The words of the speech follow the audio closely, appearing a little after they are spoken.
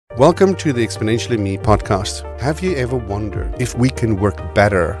Welcome to the Exponentially Me podcast. Have you ever wondered if we can work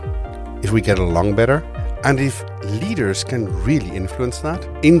better, if we get along better, and if leaders can really influence that?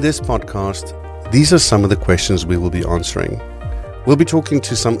 In this podcast, these are some of the questions we will be answering. We'll be talking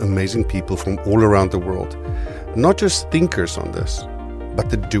to some amazing people from all around the world, not just thinkers on this,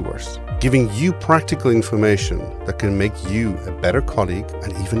 but the doers, giving you practical information that can make you a better colleague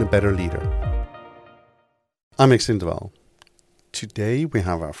and even a better leader. I'm Ex Sindeval. Today we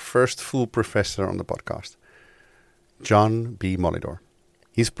have our first full professor on the podcast, John B. Molidor.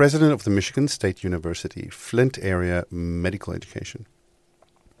 He's president of the Michigan State University, Flint area medical education.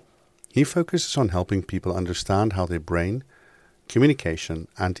 He focuses on helping people understand how their brain, communication,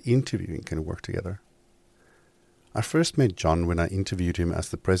 and interviewing can work together. I first met John when I interviewed him as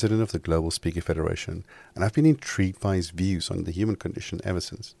the president of the Global Speaker Federation, and I've been intrigued by his views on the human condition ever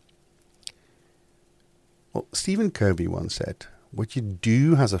since. Well, Stephen Covey once said, "What you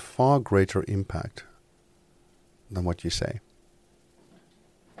do has a far greater impact than what you say."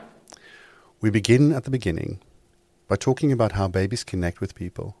 We begin at the beginning by talking about how babies connect with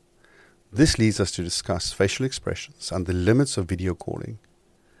people. This leads us to discuss facial expressions and the limits of video calling.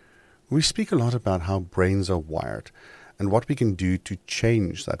 We speak a lot about how brains are wired and what we can do to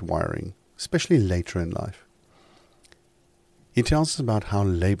change that wiring, especially later in life. He tells us about how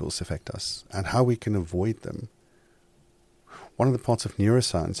labels affect us and how we can avoid them. One of the parts of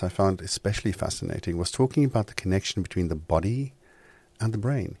neuroscience I found especially fascinating was talking about the connection between the body and the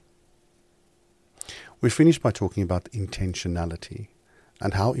brain. We finished by talking about intentionality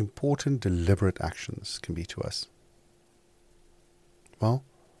and how important deliberate actions can be to us. Well,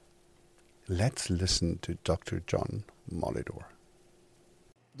 let's listen to Dr. John Molidor.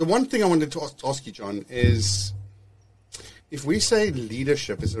 The one thing I wanted to ask you, John, is if we say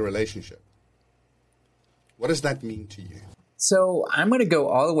leadership is a relationship, what does that mean to you? So I'm going to go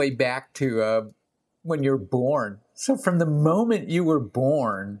all the way back to when you're born. So from the moment you were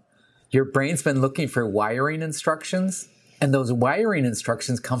born, your brain's been looking for wiring instructions, and those wiring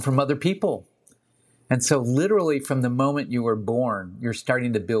instructions come from other people. And so literally from the moment you were born, you're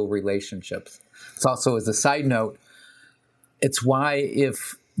starting to build relationships. It's also, as a side note, it's why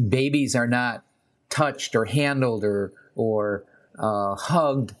if babies are not touched or handled or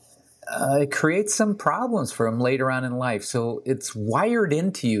hugged, it creates some problems for them later on in life. So it's wired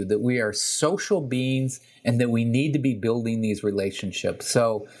into you that we are social beings and that we need to be building these relationships.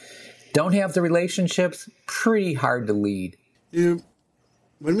 So don't have the relationships, pretty hard to lead. When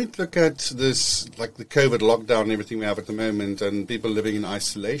we look at this, like the COVID lockdown and everything we have at the moment and people living in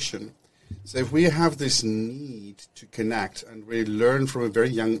isolation, so if we have this need to connect and we learn from a very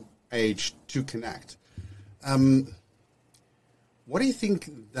young age to connect, what do you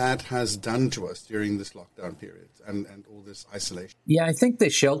think that has done to us during this lockdown period and all this isolation? Yeah, I think the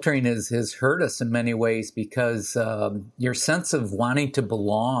sheltering has hurt us in many ways because your sense of wanting to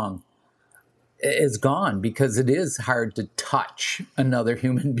belong is gone because it is hard to touch another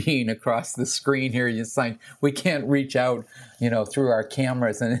human being across the screen here. It's like we can't reach out, through our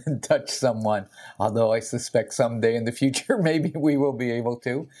cameras and touch someone, although I suspect someday in the future maybe we will be able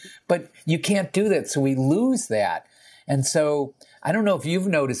to. But you can't do that, so we lose that. And so I don't know if you've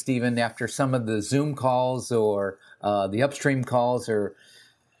noticed even after some of the Zoom calls or the upstream calls, or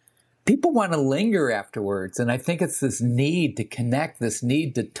people want to linger afterwards. And I think it's this need to connect, this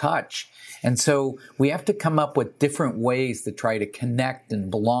need to touch. And so we have to come up with different ways to try to connect and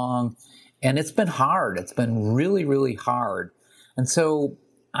belong. And it's been hard. It's been really, really hard. And so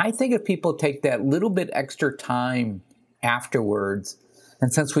I think if people take that little bit extra time afterwards,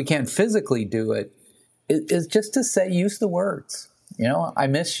 and since we can't physically do it, is just to say, use the words. I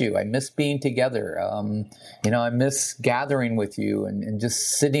miss you. I miss being together. I miss gathering with you and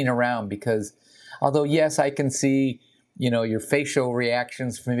just sitting around because although, yes, I can see, your facial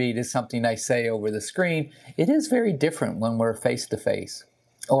reactions for me to something I say over the screen, it is very different when we're face to face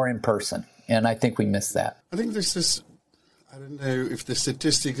or in person. And I think we miss that. I think this is, I don't know if the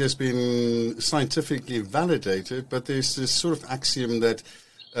statistic has been scientifically validated, but there's this sort of axiom that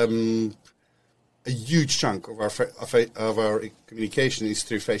a huge chunk of our communication is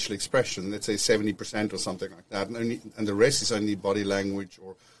through facial expression. Let's say 70% or something like that, and the rest is only body language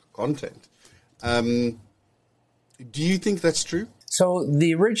or content. Do you think that's true? So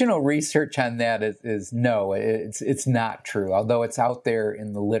the original research on that is no, it's not true, although it's out there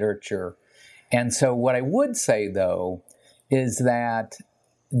in the literature. And so what I would say though is that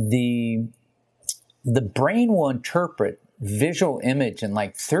the brain will interpret visual image in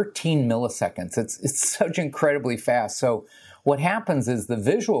like 13 milliseconds. It's such incredibly fast. So what happens is the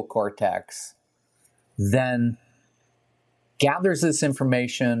visual cortex then gathers this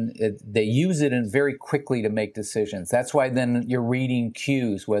information. They use it very quickly to make decisions. That's why then you're reading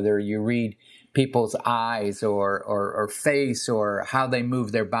cues, whether you read people's eyes or face or how they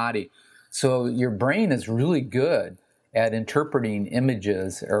move their body. So your brain is really good at interpreting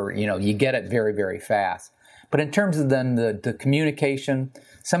images, or, you get it very, very fast. But in terms of then the communication,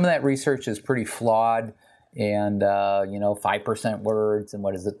 some of that research is pretty flawed. And, 5% words, and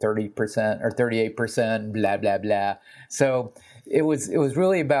 30% or 38%, blah, blah, blah. So it was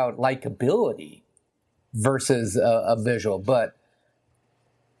really about likability versus a visual. But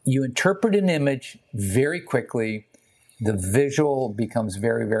you interpret an image very quickly. The visual becomes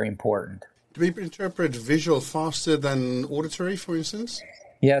very, very important. Do we interpret visual faster than auditory, for instance?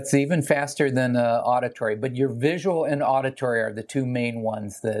 Yeah, it's even faster than auditory, but your visual and auditory are the two main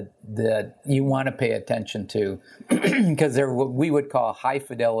ones that you want to pay attention to, because they're what we would call high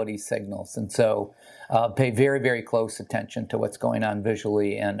fidelity signals. And so pay very, very close attention to what's going on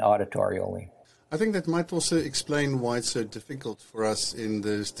visually and auditorially. I think that might also explain why it's so difficult for us in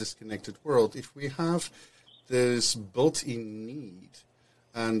this disconnected world. If we have this built-in need,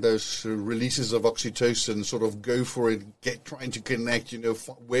 and those releases of oxytocin sort of go for it, trying to connect,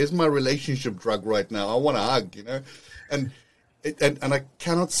 where's my relationship drug right now? I want a hug, and I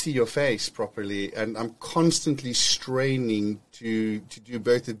cannot see your face properly, and I'm constantly straining to do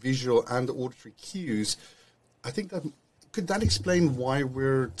both the visual and the auditory cues. I think could that explain why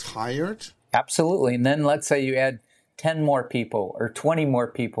we're tired? Absolutely. And then let's say you add 10 more people or 20 more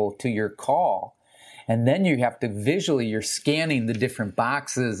people to your call. And then you have to visually, you're scanning the different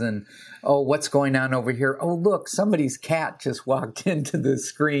boxes and, what's going on over here? Oh, look, somebody's cat just walked into the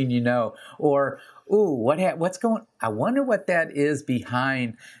screen, or, what's going, I wonder what that is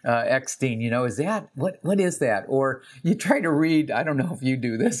behind Eckstein, is that, what is that? Or you try to read, I don't know if you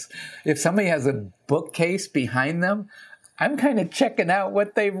do this, if somebody has a bookcase behind them, I'm kind of checking out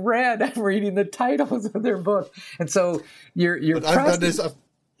what they've read. I'm reading the titles of their book. And so you're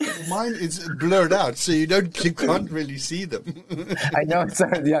mine is blurred out, so you can't really see them. I know,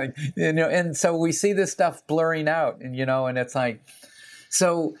 and so we see this stuff blurring out, and and it's like,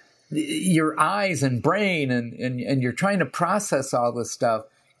 so your eyes and brain, and you're trying to process all this stuff.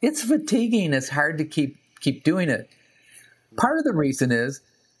 It's fatiguing. It's hard to keep doing it. Part of the reason is,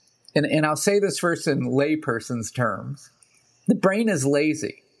 and I'll say this first in layperson's terms, the brain is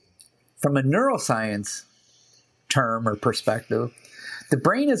lazy. From a neuroscience term or perspective, the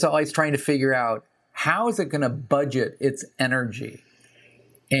brain is always trying to figure out how is it going to budget its energy,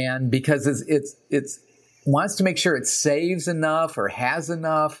 and because it's wants to make sure it saves enough or has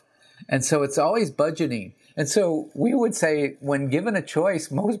enough, and so it's always budgeting. And so we would say, when given a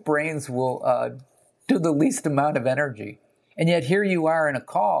choice, most brains will do the least amount of energy, and yet here you are in a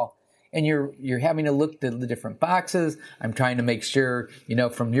call. And you're having to look at the different boxes. I'm trying to make sure,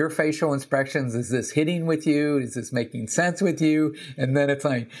 from your facial inspections, is this hitting with you? Is this making sense with you? And then it's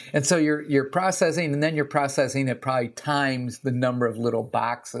like, and so you're processing, and then you're processing at probably times the number of little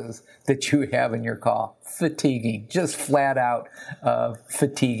boxes that you have in your call. Fatiguing, just flat out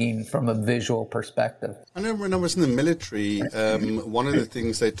fatiguing from a visual perspective. I know when I was in the military, one of the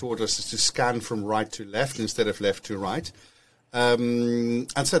things they taught us is to scan from right to left instead of left to right. And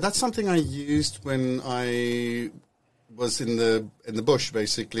so that's something I used when I was in the bush,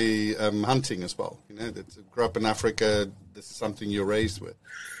 basically hunting as well. Grew up in Africa. This is something you're raised with.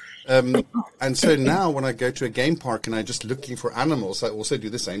 And so now when I go to a game park and I'm just looking for animals, I also do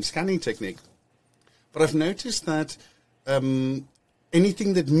the same scanning technique. But I've noticed that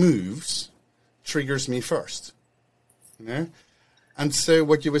anything that moves triggers me first. And so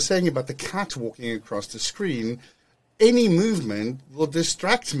what you were saying about the cat walking across the screen, any movement will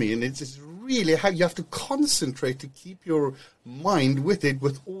distract me, and it's really how you have to concentrate to keep your mind with it,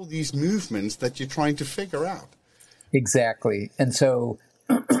 with all these movements that you're trying to figure out. Exactly. And so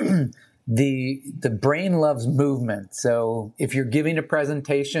the brain loves movement. So if you're giving a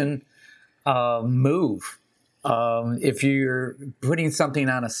presentation, move. If you're putting something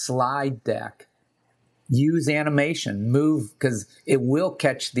on a slide deck, use animation, move, because it will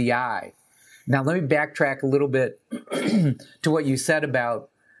catch the eye. Now, let me backtrack a little bit to what you said about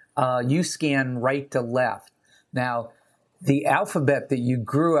you scan right to left. Now, the alphabet that you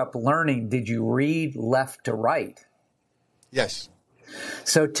grew up learning, did you read left to right? Yes.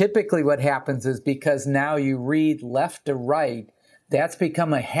 So typically what happens is, because now you read left to right, that's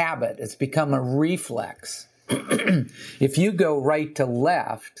become a habit. It's become a reflex. If you go right to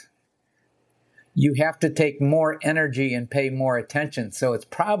left, you have to take more energy and pay more attention. So it's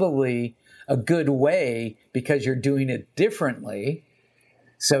probably a good way, because you're doing it differently.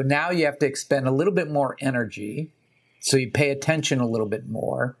 So now you have to expend a little bit more energy. So you pay attention a little bit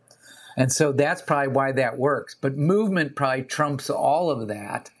more. And so that's probably why that works. But movement probably trumps all of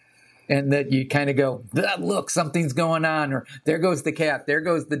that. And that you kind of go, look, something's going on, or there goes the cat, there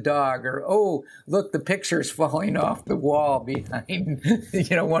goes the dog, or, oh, look, the picture's falling off the wall behind,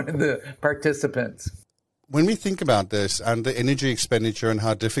 one of the participants. When we think about this and the energy expenditure and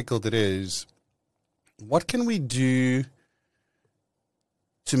how difficult it is, what can we do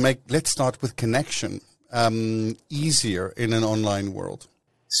to make, let's start with connection, easier in an online world?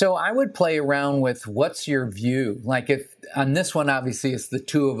 So I would play around with what's your view? Like if on this one, obviously it's the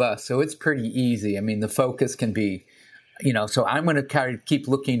two of us, so it's pretty easy. I mean, the focus can be, so I'm going to kind of keep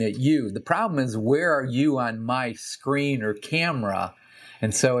looking at you. The problem is, where are you on my screen or camera?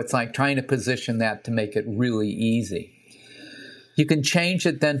 And so it's like trying to position that to make it really easy. You can change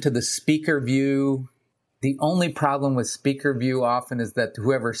it then to the speaker view. The only problem with speaker view often is that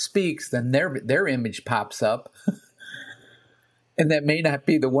whoever speaks, then their image pops up. And that may not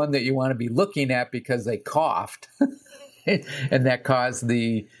be the one that you want to be looking at because they coughed. And that caused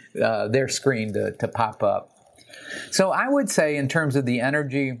their screen to pop up. So I would say, in terms of the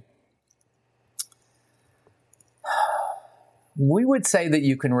energy, we would say that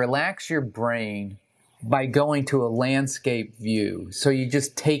you can relax your brain by going to a landscape view. So you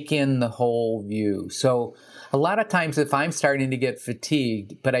just take in the whole view. So a lot of times if I'm starting to get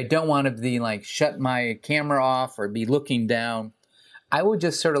fatigued, but I don't want to be like shut my camera off or be looking down, I would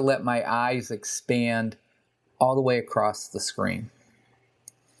just sort of let my eyes expand all the way across the screen.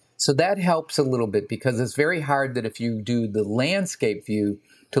 So that helps a little bit, because it's very hard that if you do the landscape view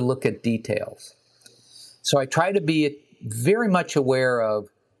to look at details. So I try to be very much aware of,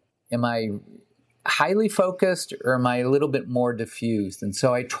 am I highly focused or am I a little bit more diffused? And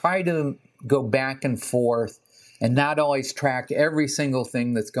so I try to go back and forth and not always track every single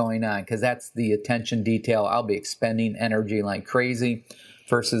thing that's going on, because that's the attention detail. I'll be expending energy like crazy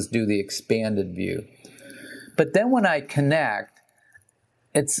versus do the expanded view. But then when I connect,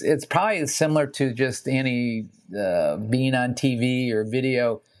 it's probably similar to just any being on TV or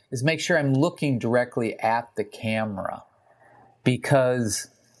video, is make sure I'm looking directly at the camera. Because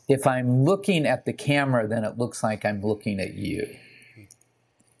if I'm looking at the camera, then it looks like I'm looking at you.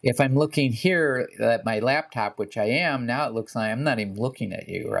 If I'm looking here at my laptop, which I am, now it looks like I'm not even looking at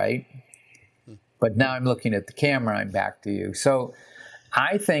you, right? But now I'm looking at the camera, I'm back to you. So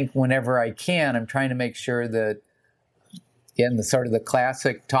I think whenever I can, I'm trying to make sure that, again, the sort of the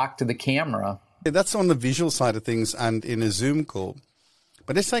classic talk to the camera. Yeah, that's on the visual side of things and in a Zoom call.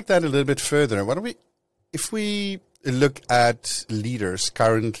 But let's take that a little bit further. If we look at leaders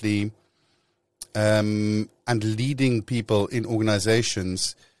currently and leading people in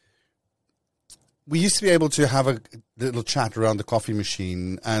organizations, we used to be able to have a little chat around the coffee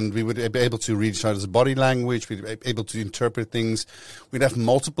machine, and we would be able to read each other's body language. We'd be able to interpret things. We'd have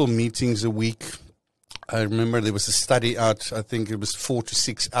multiple meetings a week. I remember there was a study out, I think it was 4 to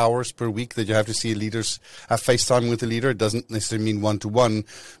 6 hours per week that you have to see leaders have FaceTime with a leader. It doesn't necessarily mean one-to-one,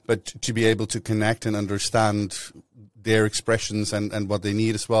 but to be able to connect and understand their expressions and what they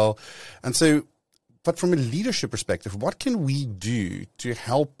need as well. And so, but from a leadership perspective, what can we do to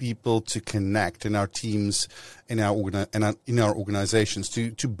help people to connect in our teams, in our organizations,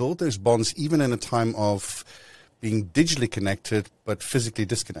 to build those bonds even in a time of being digitally connected but physically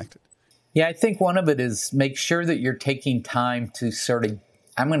disconnected? Yeah, I think one of it is make sure that you're taking time to sort of,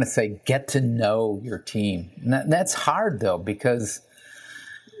 I'm going to say, get to know your team. And that's hard, though, because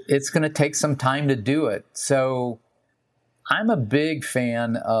it's going to take some time to do it. So I'm a big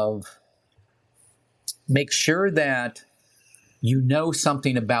fan of make sure that you know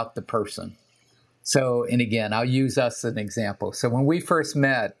something about the person. So, and again, I'll use us as an example. So when we first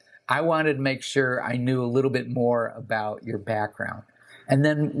met, I wanted to make sure I knew a little bit more about your background. And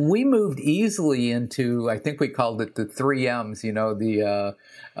then we moved easily into, I think we called it the 3 M's, the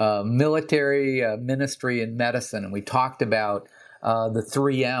military, ministry, and medicine. And we talked about the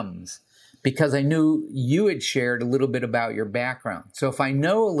 3 M's because I knew you had shared a little bit about your background. So if I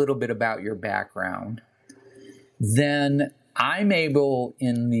know a little bit about your background, then I'm able,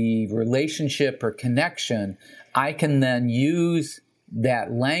 in the relationship or connection, I can then use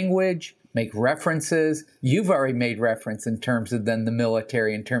that language, make references. You've already made reference in terms of then the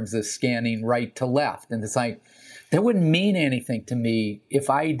military, in terms of scanning right to left. And it's like, that wouldn't mean anything to me if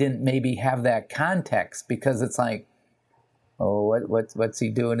I didn't maybe have that context, because it's like, oh, what's he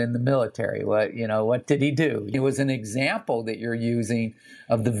doing in the military? What did he do? It was an example that you're using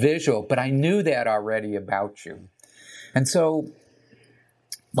of the visual, but I knew that already about you. And so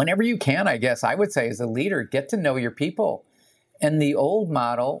whenever you can, I guess I would say as a leader, get to know your people. And the old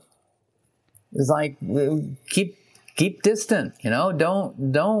model is like, keep keep distant,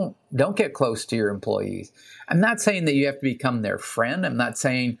 don't get close to your employees. I'm not saying that you have to become their friend. I'm not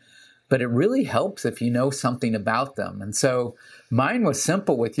saying, but it really helps if you know something about them. And so mine was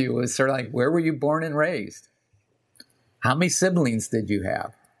simple with you. It was sort of like, where were you born and raised? How many siblings did you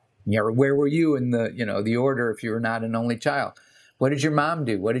have? Where were you in the order if you were not an only child? What did your mom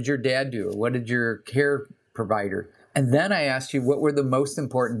do? What did your dad do? Or what did your care provider? And then I asked you, what were the most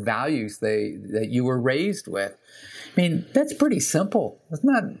important values that you were raised with? I mean, that's pretty simple. It's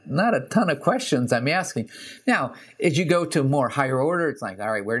not a ton of questions I'm asking. Now, as you go to more higher order, it's like,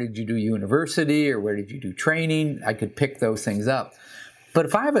 all right, where did you do university or where did you do training? I could pick those things up. But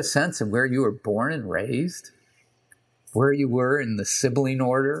if I have a sense of where you were born and raised, where you were in the sibling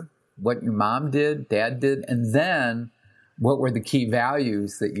order, what your mom did, dad did, and then what were the key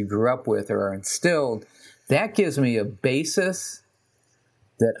values that you grew up with or are instilled, that gives me a basis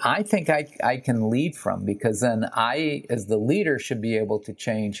that I think I can lead from, because then I, as the leader, should be able to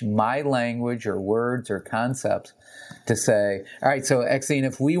change my language or words or concepts to say, all right, so Exene,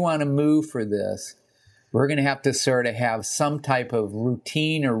 if we want to move for this, we're going to have to sort of have some type of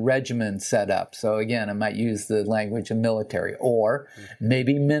routine or regimen set up. So again, I might use the language of military or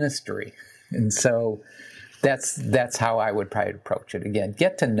maybe ministry. And so that's how I would probably approach it. Again,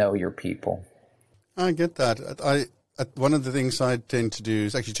 get to know your people. I get that. One of the things I tend to do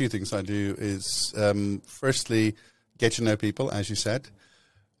is actually two things I do is firstly, get to know people, as you said.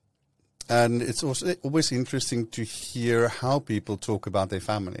 And it's also always interesting to hear how people talk about their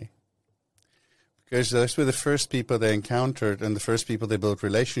family. Because those were the first people they encountered and the first people they built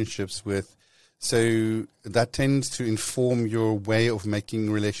relationships with. So that tends to inform your way of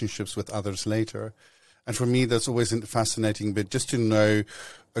making relationships with others later. And for me, that's always a fascinating bit, just to know,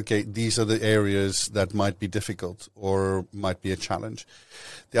 okay, these are the areas that might be difficult or might be a challenge.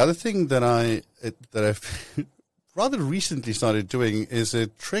 The other thing that I've rather recently started doing is a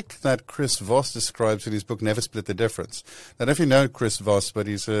trick that Chris Voss describes in his book, Never Split the Difference. I don't know if you know Chris Voss, but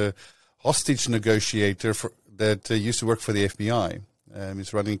he's a hostage negotiator that used to work for the FBI.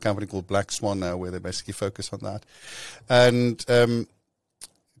 He's running a company called Black Swan now, where they basically focus on that. And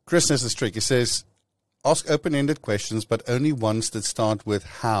Chris has this trick. He says, ask open-ended questions, but only ones that start with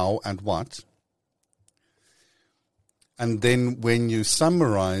how and what. And then when you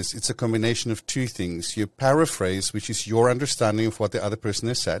summarize, it's a combination of two things. You paraphrase, which is your understanding of what the other person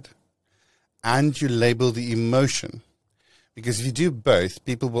has said, and you label the emotion. Because if you do both,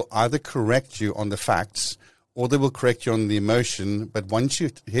 people will either correct you on the facts or they will correct you on the emotion. But once you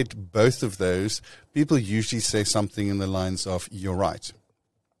hit both of those, people usually say something in the lines of, you're right.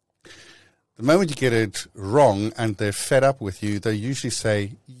 The moment you get it wrong and they're fed up with you, they usually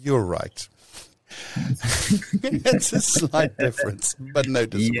say, you're right. It's a slight difference, but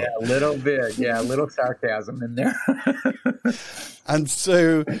noticeable. Yeah, a little bit. Yeah, a little sarcasm in there. And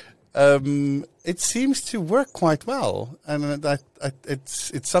so it seems to work quite well. And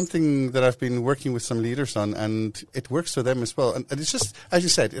it's something that I've been working with some leaders on, and it works for them as well. And it's just, as you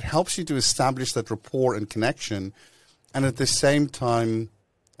said, it helps you to establish that rapport and connection, and at the same time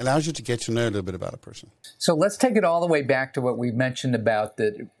allows you to get to know a little bit about a person. So let's take it all the way back to what we mentioned about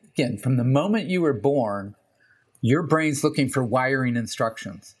that. Again, from the moment you were born, your brain's looking for wiring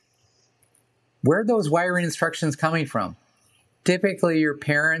instructions. Where are those wiring instructions coming from? Typically your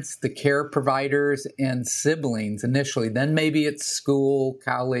parents, the care providers, and siblings initially. Then maybe it's school,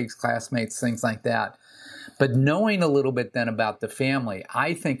 colleagues, classmates, things like that. But knowing a little bit then about the family,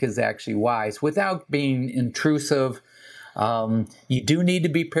 I think is actually wise without being intrusive. You do need to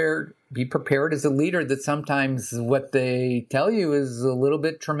be prepared as a leader that sometimes what they tell you is a little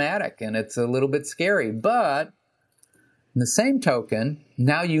bit traumatic and it's a little bit scary. But in the same token,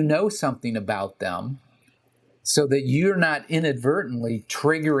 now you know something about them so that you're not inadvertently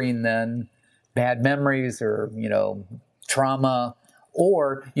triggering then bad memories or, trauma,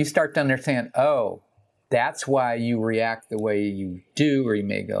 or you start to understand, oh, that's why you react the way you do, or you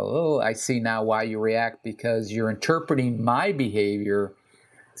may go, oh, I see now why you react, because you're interpreting my behavior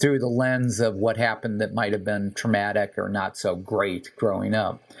through the lens of what happened that might have been traumatic or not so great growing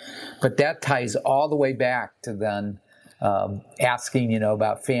up. But that ties all the way back to then asking,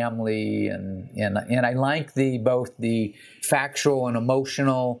 about family, and I like both the factual and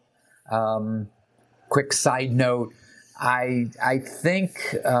emotional. Quick side note, I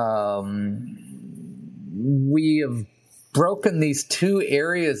think we have broken these two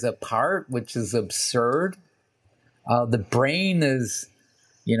areas apart, which is absurd. The brain is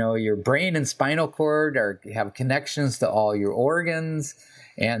Your brain and spinal cord have connections to all your organs,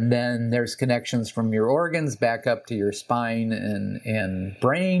 and then there's connections from your organs back up to your spine and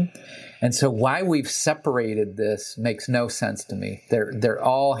brain. And so why we've separated this makes no sense to me. They're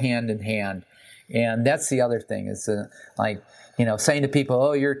all hand in hand. And that's the other thing is saying to people,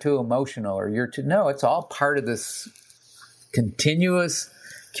 oh, you're too emotional or no, it's all part of this continuous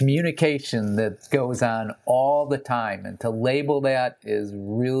communication that goes on all the time. And to label that is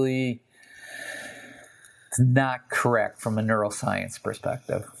really not correct from a neuroscience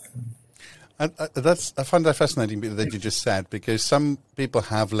perspective. I find that fascinating that you just said, because some people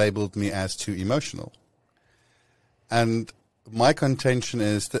have labeled me as too emotional. And my contention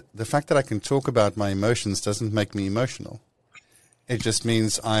is that the fact that I can talk about my emotions doesn't make me emotional. It just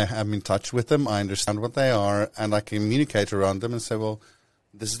means I am in touch with them, I understand what they are, and I communicate around them and say, well,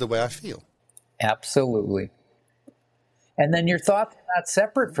 this is the way I feel. Absolutely. And then your thoughts are not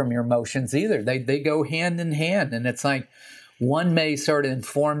separate from your emotions either. They go hand in hand. And it's like one may sort of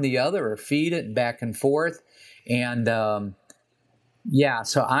inform the other or feed it back and forth. And so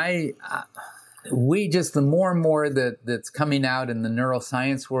the more and more that's coming out in the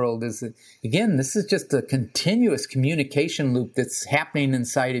neuroscience world is that, again, this is just a continuous communication loop that's happening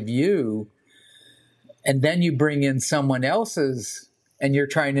inside of you. And then you bring in someone else's and you're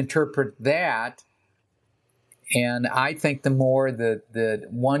trying to interpret that. And I think the more that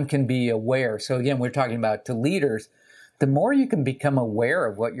one can be aware. So again, we're talking about to leaders, the more you can become aware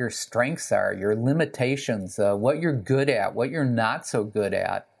of what your strengths are, your limitations, what you're good at, what you're not so good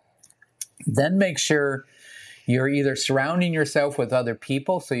at. Then make sure you're either surrounding yourself with other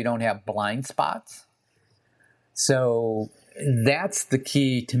people so you don't have blind spots. So that's the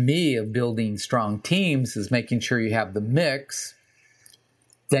key to me of building strong teams, is making sure you have the mix.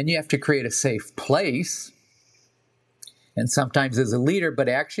 Then you have to create a safe place. And sometimes as a leader, but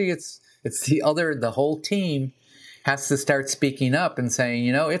actually it's the whole team has to start speaking up and saying,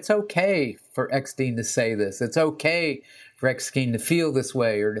 it's okay for Extine to say this. It's okay for Extine to feel this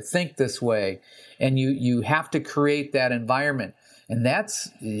way or to think this way. And you have to create that environment. And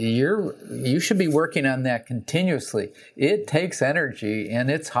you should be working on that continuously. It takes energy and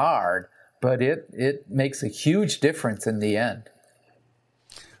it's hard, but it makes a huge difference in the end.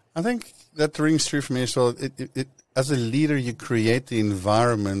 I think that rings true for me as well. It as a leader, you create the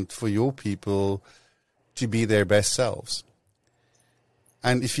environment for your people to be their best selves.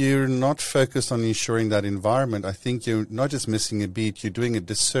 And if you're not focused on ensuring that environment, I think you're not just missing a beat, you're doing a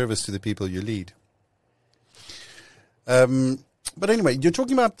disservice to the people you lead. But anyway, you're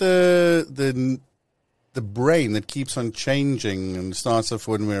talking about the brain that keeps on changing and starts off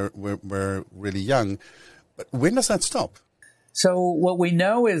when we're really young. But when does that stop? So what we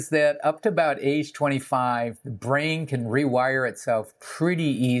know is that up to about age 25, the brain can rewire itself pretty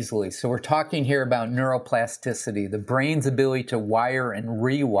easily. So we're talking here about neuroplasticity, the brain's ability to wire and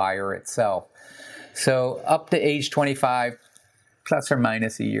rewire itself. So up to age 25, plus or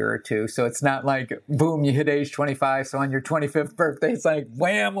minus a year or two. So it's not like, boom, you hit age 25. So on your 25th birthday, it's like,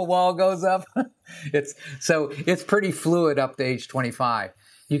 wham, a wall goes up. It's pretty fluid up to age 25.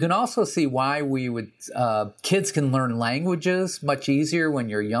 You can also see why kids can learn languages much easier when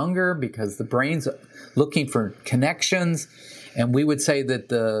you're younger, because the brain's looking for connections. And we would say that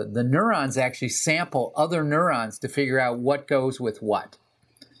the neurons actually sample other neurons to figure out what goes with what.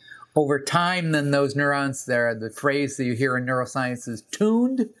 Over time, then those neurons, the phrase that you hear in neuroscience is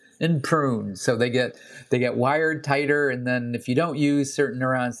tuned and pruned. So they get wired tighter, and then if you don't use certain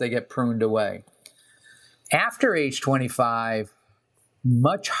neurons, they get pruned away. After age 25,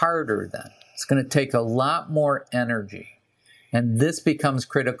 much harder then. It's going to take a lot more energy. And this becomes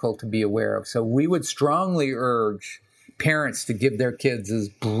critical to be aware of. So we would strongly urge parents to give their kids as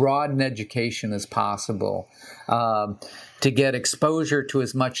broad an education as possible, to get exposure to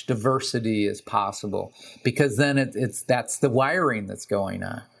as much diversity as possible, because then that's the wiring that's going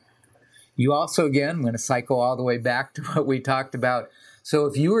on. You also, again, I'm going to cycle all the way back to what we talked about. So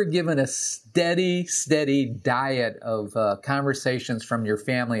if you were given a steady diet of conversations from your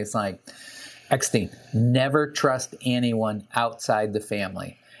family, it's like, Extine, never trust anyone outside the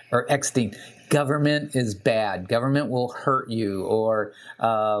family. Or Extine, government is bad. Government will hurt you. Or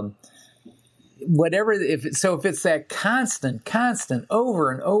whatever. If it's that constant,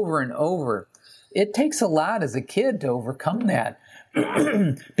 over and over and over, it takes a lot as a kid to overcome that.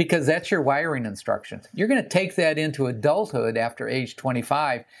 Because that's your wiring instructions. You're going to take that into adulthood after age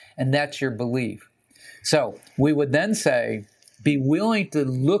 25, and that's your belief. So we would then say, be willing to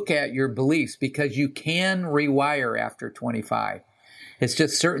look at your beliefs, because you can rewire after 25. It's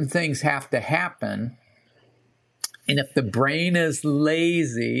just certain things have to happen And if the brain is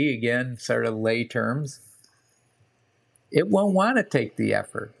lazy, again, sort of lay terms, it won't want to take the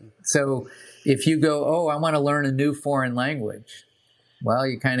effort. So if you go, oh, I want to learn a new foreign language, well,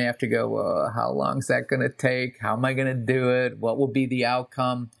 you kind of have to go, well, how long is that going to take? How am I going to do it? What will be the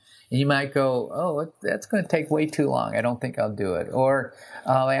outcome? And you might go, oh, that's going to take way too long. I don't think I'll do it. Or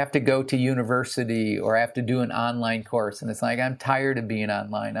I have to go to university, or I have to do an online course. And it's like, I'm tired of being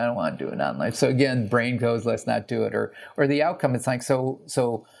online. I don't want to do it online. So again, brain goes, let's not do it. Or the outcome, it's like,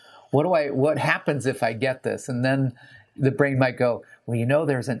 so what happens if I get this? And then the brain might go, well,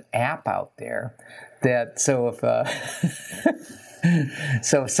 there's an app out there that, so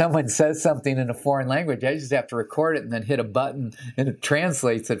if someone says something in a foreign language, I just have to record it and then hit a button and it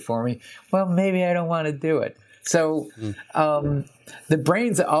translates it for me. Well, maybe I don't want to do it. So the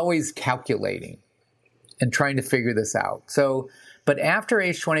brain's always calculating and trying to figure this out. But after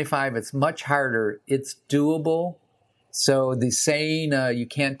age 25, it's much harder. It's doable. So the saying, you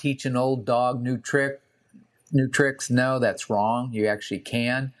can't teach an old dog new tricks, no, that's wrong. You actually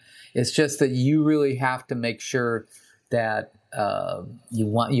can. It's just that you really have to make sure that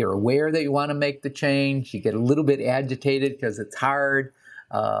you're aware that you want to make the change. You get a little bit agitated because it's hard,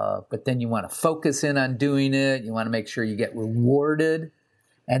 but then you want to focus in on doing it. You want to make sure you get rewarded.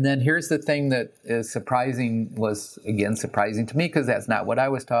 And then here's the thing that is surprising to me, because that's not what I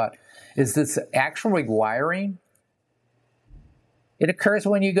was taught, is this actual rewiring. It occurs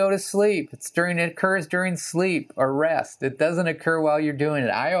when you go to sleep. It occurs during sleep or rest. It doesn't occur while you're doing it.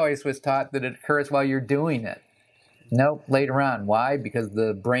 I always was taught that it occurs while you're doing it. Nope, later on. Why? Because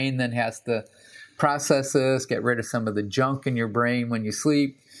the brain then has to process this, get rid of some of the junk in your brain when you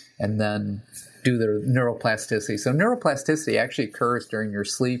sleep, and then do the neuroplasticity. So neuroplasticity actually occurs during your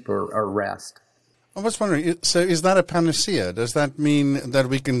sleep or rest. I was wondering, so is that a panacea? Does that mean that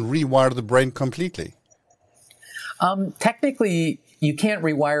we can rewire the brain completely? Technically, you can't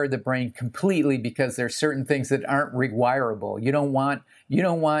rewire the brain completely because there's certain things that aren't rewirable. You don't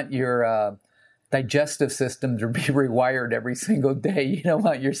want your digestive system to be rewired every single day. You don't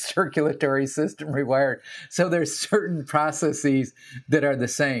want your circulatory system rewired. So there's certain processes that are the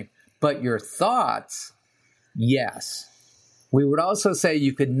same. But your thoughts, yes. We would also say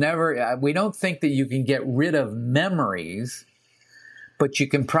you could never, we don't think that you can get rid of memories, but you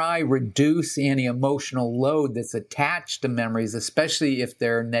can probably reduce any emotional load that's attached to memories, especially if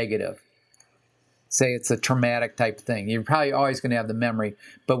they're negative. Say it's a traumatic type thing. You're probably always going to have the memory,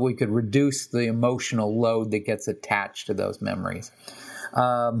 but we could reduce the emotional load that gets attached to those memories.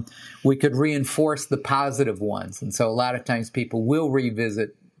 We could reinforce the positive ones. And so a lot of times people will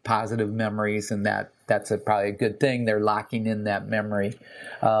revisit positive memories, and that's probably a good thing. They're locking in that memory.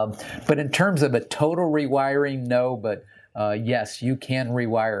 But in terms of a total rewiring, no, but yes, you can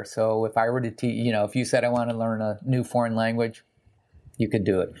rewire. So if I were to teach, if you said I want to learn a new foreign language, you could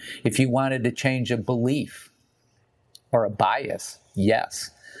do it. If you wanted to change a belief or a bias, yes.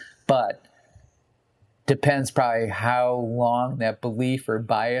 But depends probably how long that belief or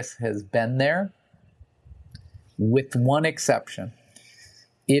bias has been there, with one exception.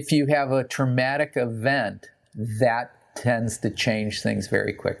 If you have a traumatic event, that tends to change things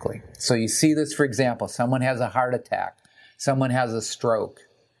very quickly. So you see this, for example, someone has a heart attack, someone has a stroke.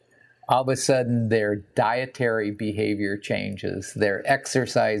 All of a sudden, their dietary behavior changes, their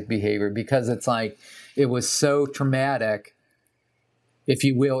exercise behavior, because it's like it was so traumatic, if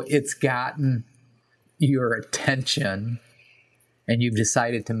you will, it's gotten your attention and you've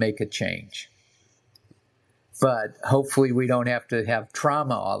decided to make a change. But hopefully we don't have to have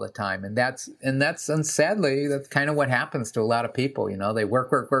trauma all the time. And sadly, that's kind of what happens to a lot of people. They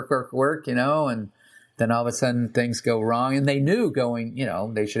work, and then all of a sudden things go wrong. And they knew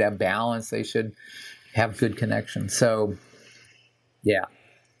they should have balance. They should have good connection. So, yeah,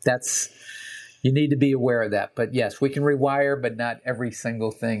 you need to be aware of that. But yes, we can rewire, but not every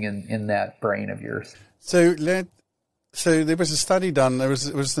single thing in that brain of yours. So there was a study done. It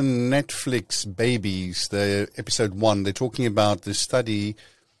was the Netflix Babies, the episode 1. They're talking about this study.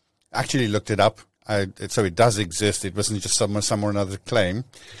 Actually looked it up. So it does exist. It wasn't just some or another claim.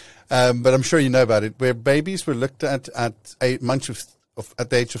 But I'm sure you know about it, where babies were looked at the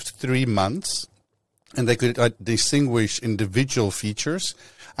age of 3 months, and they could distinguish individual features.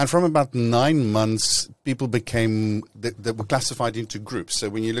 And from about 9 months, people they were classified into groups. So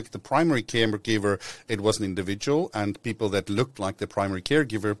when you look at the primary caregiver, it was an individual, and people that looked like the primary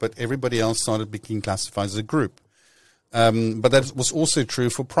caregiver, but everybody else started being classified as a group. But that was also true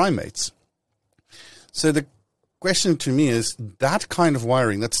for primates. So the question to me is, that kind of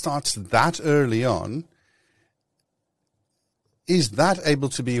wiring that starts that early on, is that able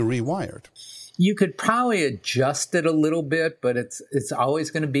to be rewired? You could probably adjust it a little bit, but it's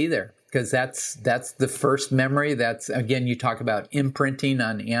always going to be there because that's the first memory. That's, again, you talk about imprinting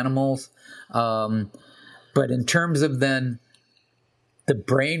on animals. But in terms of then the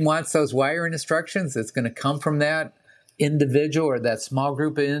brain wants those wiring instructions, it's going to come from that individual or that small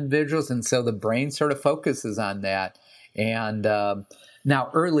group of individuals. And so the brain sort of focuses on that. And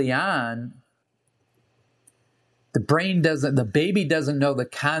now early on, the baby doesn't know the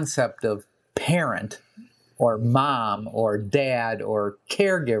concept of parent or mom or dad or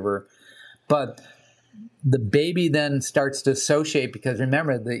caregiver, but the baby then starts to associate, because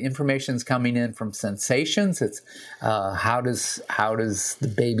remember, the information's coming in from sensations. It's how does the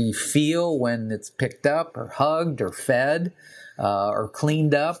baby feel when it's picked up or hugged or fed or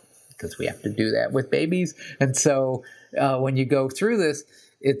cleaned up, because we have to do that with babies. And so when you go through this,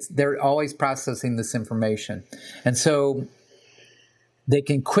 they're always processing this information. And so they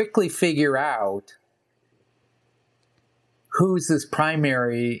can quickly figure out who's this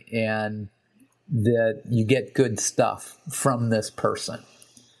primary and that you get good stuff from this person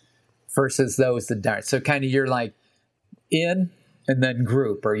versus those that don't. So kind of you're like in and then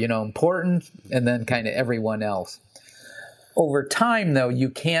group, or, important and then kind of everyone else. Over time, though, you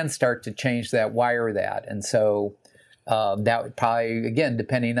can start to change that, wire that. And so that would probably, again,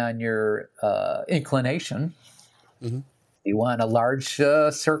 depending on your inclination, you want a large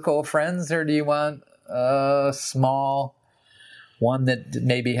circle of friends, or do you want a small one that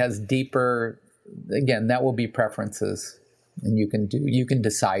maybe has deeper? Again, that will be preferences, and you can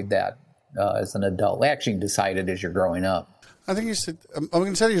decide that as an adult. Actually, decide it as you're growing up. I think you said, I'm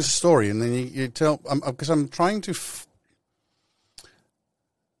going to tell you a story, and then you tell, because I'm trying to,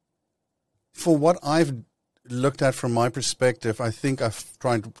 for what I've looked at from my perspective, I think I've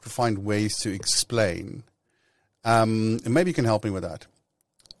tried to find ways to explain. And maybe you can help me with that.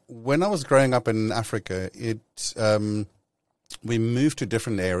 When I was growing up in Africa, we moved to a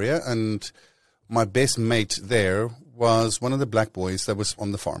different area, and my best mate there was one of the black boys that was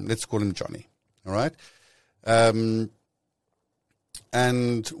on the farm. Let's call him Johnny. All right. And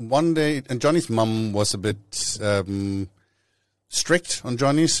one day, and Johnny's mum was a bit strict on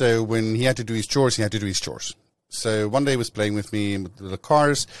Johnny. So when he had to do his chores, he had to do his chores. So one day he was playing with me with the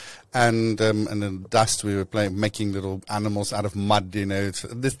cars, and in the dust we were making little animals out of mud.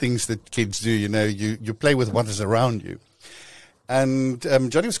 The things that kids do. You play with what is around you. And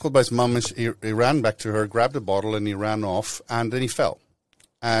Johnny was called by his mum, and he ran back to her, grabbed a bottle, and he ran off, and then he fell.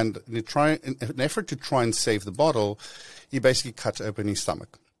 And in an effort to try and save the bottle, he basically cut open his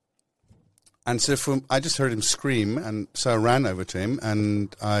stomach. And so I just heard him scream, and so I ran over to him,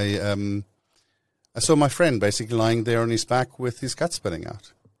 and I saw my friend basically lying there on his back with his gut spilling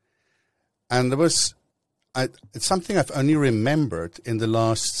out. And it's something I've only remembered in the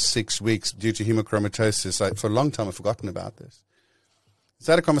last 6 weeks due to hemochromatosis. For a long time I've forgotten about this.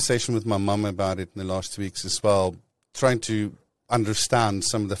 I had a conversation with my mum about it in the last 2 weeks as well, trying to understand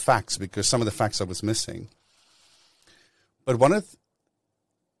some of the facts, because some of the facts I was missing. But one of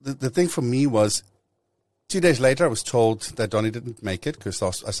the thing for me was, 2 days later I was told that Donnie didn't make it, because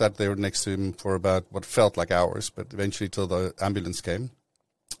I sat there next to him for about what felt like hours, but eventually till the ambulance came.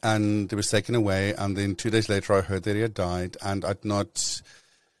 And he was taken away, and then 2 days later I heard that he had died, and I'd not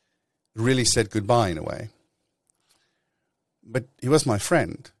really said goodbye in a way. But he was my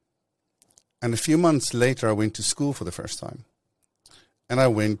friend. And a few months later, I went to school for the first time. And I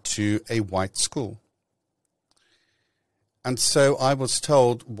went to a white school. And so I was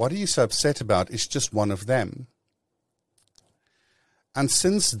told, what are you so upset about? It's just one of them. And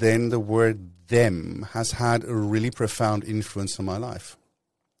since then, the word them has had a really profound influence on my life.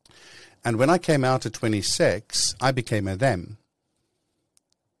 And when I came out at 26, I became a them.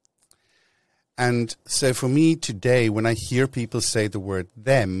 And so for me today, when I hear people say the word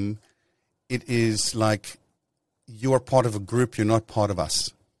them, it is like, you are part of a group, you're not part of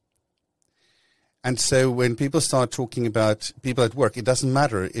us. And so when people start talking about people at work, it doesn't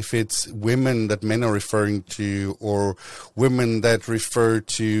matter if it's women that men are referring to, or women that refer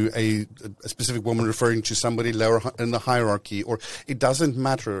to a specific woman referring to somebody lower in the hierarchy, or it doesn't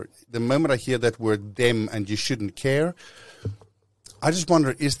matter. The moment I hear that word them and you shouldn't care, I just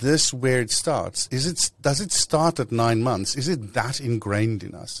wonder, is this where it starts? Does it start at 9 months? Is it that ingrained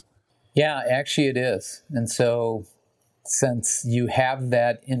in us? Yeah, actually it is. And so since you have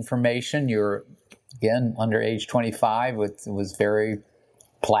that information, you're, again, under age 25, it was very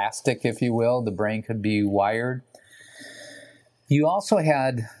plastic, if you will. The brain could be wired. You also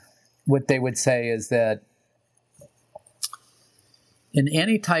had what they would say is that in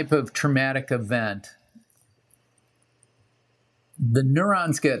any type of traumatic event, the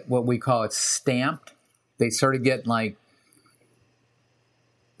neurons get what we call it stamped. They sort of get like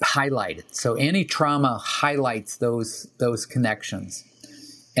highlighted. So any trauma highlights those connections,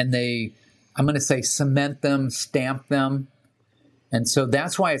 and I'm going to say cement them, stamp them. And so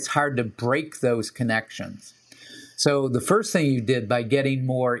that's why it's hard to break those connections. So the first thing you did by getting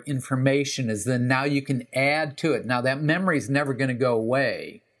more information is then now you can add to it. Now that memory is never going to go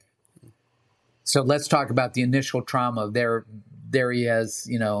away. So let's talk about the initial trauma. There he is,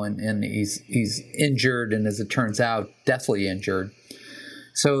 and he's injured, and as it turns out, deathly injured.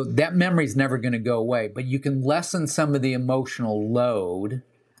 So that memory is never going to go away, but you can lessen some of the emotional load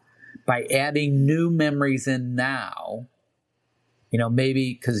by adding new memories in now.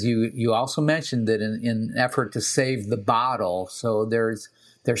 Maybe because you also mentioned that in effort to save the bottle. So there's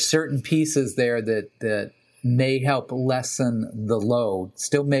certain pieces there that may help lessen the load.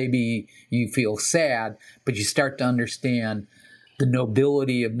 Still, maybe you feel sad, but you start to understand the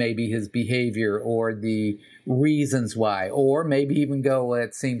nobility of maybe his behavior or the reasons why, or maybe even go, well,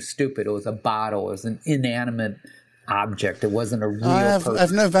 it seems stupid. It was a bottle. It was an inanimate object. It wasn't a real person.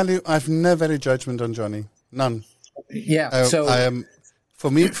 I've no value judgment on Johnny. None. Yeah. For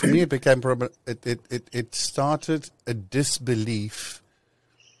me, it became problem. It started a disbelief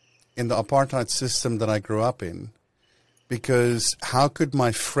in the apartheid system that I grew up in, because how could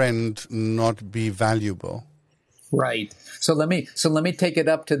my friend not be valuable? Right. So let me take it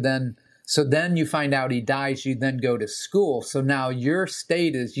up to then. So then you find out he dies. You then go to school. So now your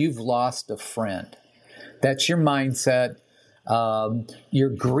state is you've lost a friend. That's your mindset. You're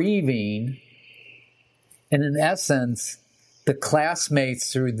grieving. And in essence, the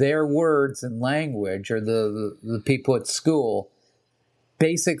classmates, through their words and language, or the people at school,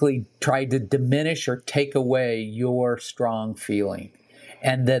 basically tried to diminish or take away your strong feeling.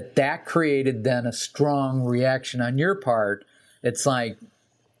 And that created then a strong reaction on your part. It's like,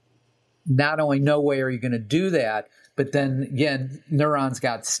 not only no way are you going to do that, but then again, neurons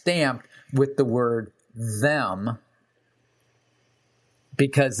got stamped with the word them,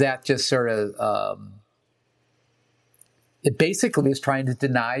 because that just sort of, it basically is trying to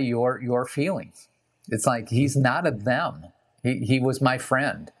deny your feelings. It's like, he's not a them. He was my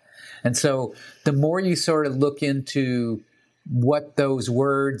friend. And so the more you sort of look into what those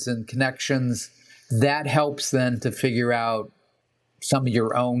words and connections, that helps then to figure out some of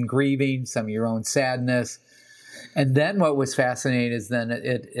your own grieving, some of your own sadness. And then what was fascinating is then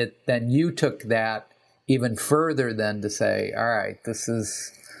then you took that even further then to say, all right, this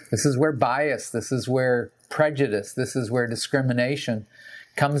is where bias, this is where prejudice, this is where discrimination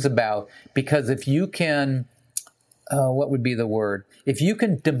comes about. Because if you can, what would be the word? If you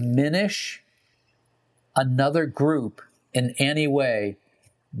can diminish another group in any way,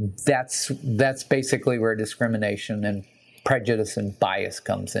 that's basically where discrimination and prejudice and bias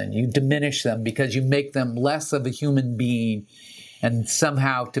comes in. You diminish them because you make them less of a human being, and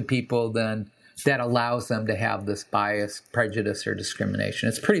somehow to people then that allows them to have this bias, prejudice, or discrimination.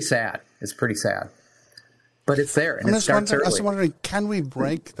 It's pretty sad. But it's there, and it starts early. I was wondering, can we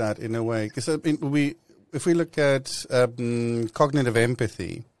break that in a way? Because if we look at cognitive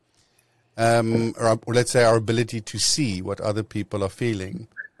empathy, or let's say our ability to see what other people are feeling,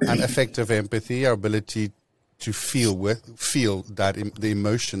 and affective empathy, our ability to feel that the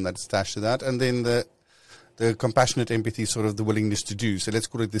emotion that's attached to that, and then the compassionate empathy, sort of the willingness to do. So let's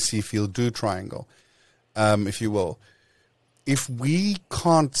call it the see, feel, do triangle, if you will. If we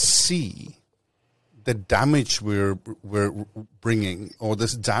can't see the damage we're bringing, or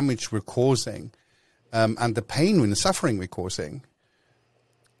this damage we're causing, and the pain and the suffering we're causing,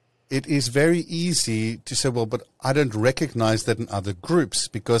 it is very easy to say, well, but I don't recognize that in other groups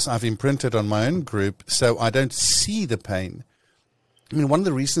because I've imprinted on my own group, so I don't see the pain. I mean, one of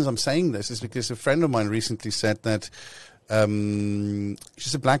the reasons I'm saying this is because a friend of mine recently said that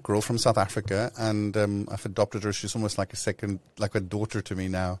she's a black girl from South Africa, and I've adopted her. She's almost like a daughter to me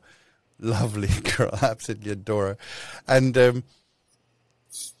now. Lovely girl, absolutely adore her. And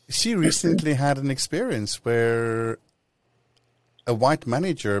she recently had an experience where a white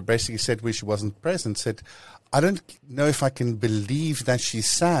manager basically said, when she wasn't present, said, I don't know if I can believe that she's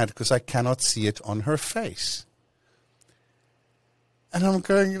sad because I cannot see it on her face. And I'm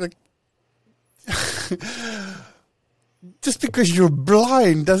going like, just because you're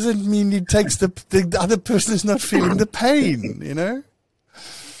blind doesn't mean it takes the other person is not feeling the pain, you know?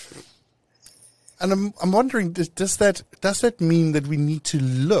 And I'm wondering, does that mean that we need to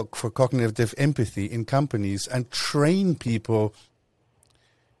look for cognitive empathy in companies and train people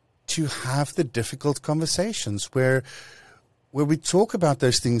to have the difficult conversations where we talk about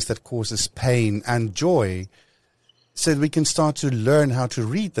those things that cause us pain and joy, so that we can start to learn how to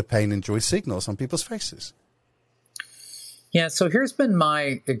read the pain and joy signals on people's faces? Yeah, so here's been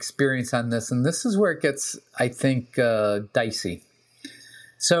my experience on this, and this is where it gets, I think, dicey.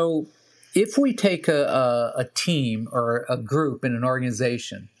 So if we take a team or a group in an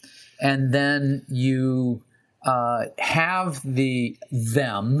organization, and then you have the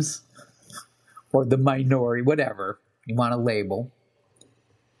thems or the minority, whatever you want to label,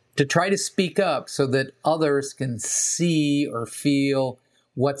 to try to speak up so that others can see or feel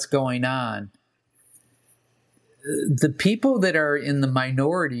what's going on. The people that are in the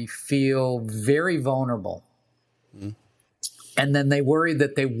minority feel very vulnerable. Mm. And then they worry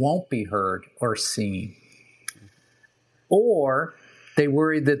that they won't be heard or seen. Or they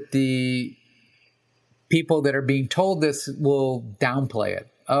worry that the people that are being told this will downplay it.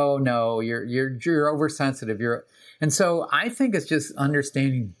 Oh no, you're oversensitive. And so I think it's just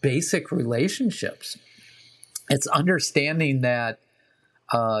understanding basic relationships. It's understanding that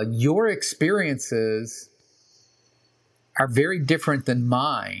your experiences are very different than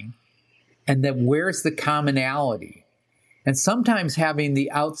mine, and that where's the commonality? And sometimes having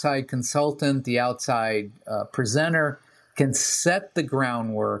the outside consultant, the outside presenter can set the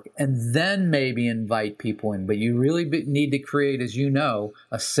groundwork and then maybe invite people in. But you really need to create, as you know,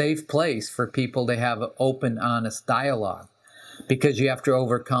 a safe place for people to have an open, honest dialogue, because you have to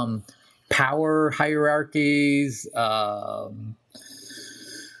overcome power hierarchies,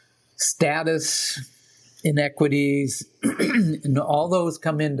 status inequities, and all those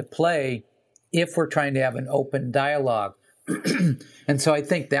come into play if we're trying to have an open dialogue. And so I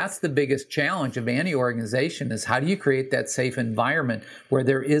think that's the biggest challenge of any organization, is how do you create that safe environment where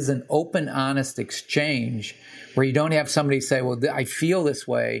there is an open, honest exchange, where you don't have somebody say, well, I feel this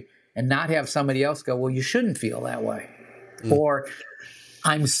way, and not have somebody else go, well, you shouldn't feel that way. Mm. Or,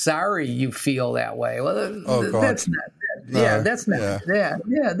 I'm sorry you feel that way. Well, that's not,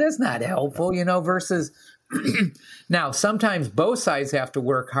 that's not helpful, versus now sometimes both sides have to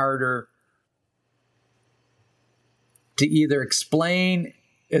work harder to either explain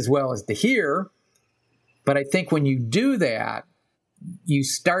as well as to hear. But I think when you do that, you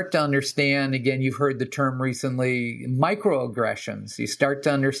start to understand, again, you've heard the term recently, microaggressions. You start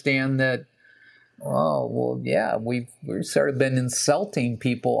to understand that, we've sort of been insulting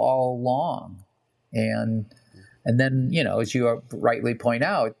people all along. And then, as you rightly point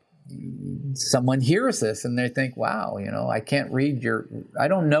out, someone hears this and they think, wow, I can't read I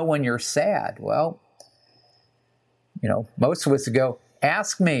don't know when you're sad. Well, most of us would go,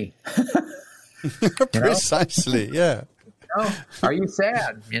 ask me. Precisely, yeah. Are you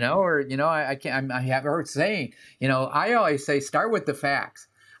sad? I can't. I have heard saying, I always say, start with the facts.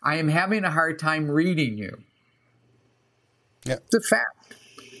 I am having a hard time reading you. Yeah, it's a fact.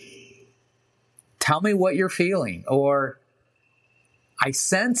 Tell me what you're feeling, or I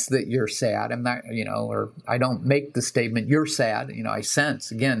sense that you're sad. I'm not, or I don't make the statement, you're sad. I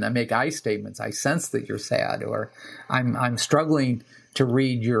sense, again, I make I statements. I sense that you're sad, or I'm struggling to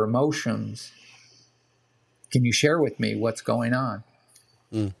read your emotions. Can you share with me what's going on?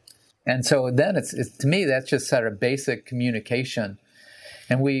 Mm. And so then it's to me, that's just sort of basic communication.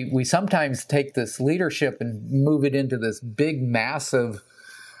 And we sometimes take this leadership and move it into this big, massive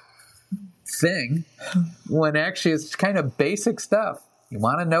thing, when actually it's kind of basic stuff. You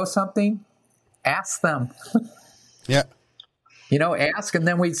want to know something? Ask them. Yeah. Ask, and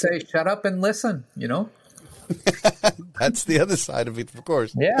then we'd say, shut up and listen, That's the other side of it, of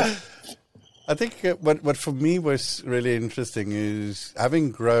course. Yeah. I think what for me was really interesting is,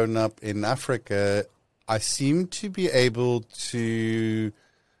 having grown up in Africa, I seem to be able to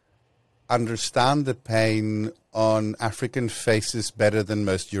understand the pain on African faces better than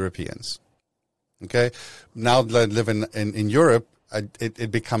most Europeans. Okay? Now that I live in Europe, it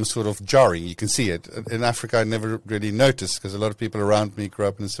becomes sort of jarring. You can see it. In Africa, I never really noticed, because a lot of people around me grew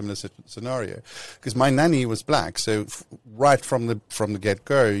up in a similar scenario. Because my nanny was black, so right from the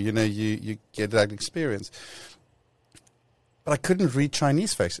get-go, you get that experience. But I couldn't read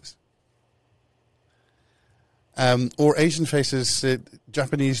Chinese faces. Or Asian faces,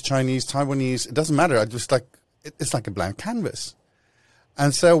 Japanese, Chinese, Taiwanese, it doesn't matter. It's like a blank canvas.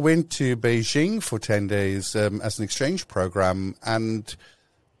 And so I went to Beijing for 10 days as an exchange program. And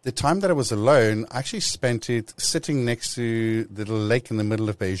the time that I was alone, I actually spent it sitting next to the little lake in the middle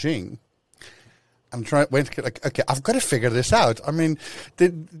of Beijing. And okay, I've got to figure this out. I mean,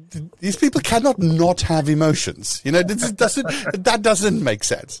 these people cannot not have emotions. That doesn't make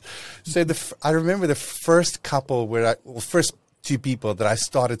sense. So I remember the first couple first two people that I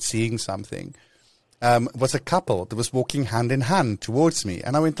started seeing something was a couple that was walking hand in hand towards me.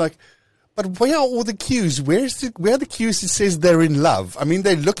 And I went like, But where are all the cues? Where are the cues that says they're in love? I mean,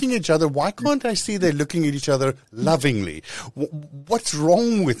 they're looking at each other. Why can't I see they're looking at each other lovingly? What's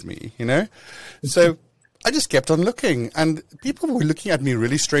wrong with me, you know? So I just kept on looking, and people were looking at me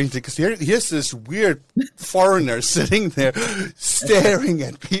really strangely because here's this weird foreigner sitting there staring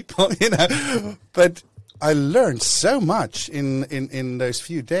at people, you know. But I learned so much in those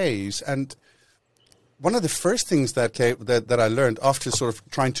few days, and one of the first things that I learned after sort of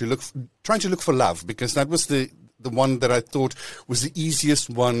trying to look for love, because that was the one that I thought was the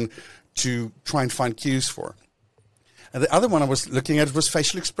easiest one to try and find cues for. And the other one I was looking at was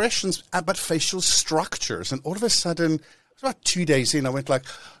facial expressions, but facial structures. And all of a sudden, about 2 days in, I went like,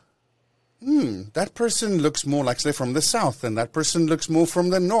 that person looks more like, say, from the south, and that person looks more from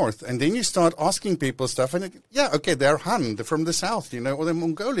the north. And then you start asking people stuff, and they're Han, they're from the south, you know, or they're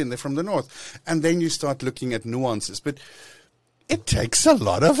Mongolian, they're from the north. And then you start looking at nuances. But it takes a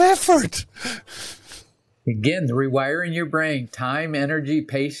lot of effort. Again, rewiring your brain, time, energy,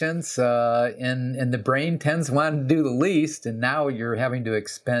 patience, and the brain tends to want to do the least, and now you're having to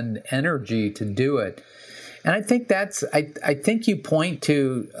expend energy to do it. And I think I think you point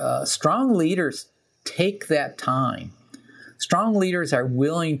to strong leaders take that time. Strong leaders are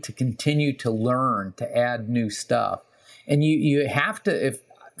willing to continue to learn, to add new stuff. And you have to,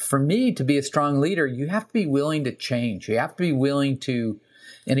 for me to be a strong leader, you have to be willing to change. You have to be willing to,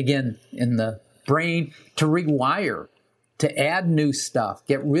 and again, in the brain, to rewire, to add new stuff,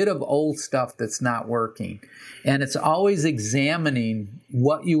 get rid of old stuff that's not working. And it's always examining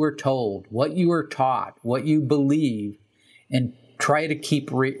what you were told, what you were taught, what you believe, and try to keep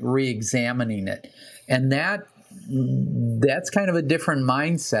re-examining it. And that's kind of a different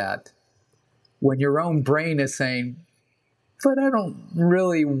mindset when your own brain is saying, but I don't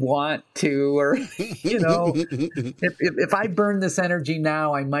really want to, or, you know, if I burn this energy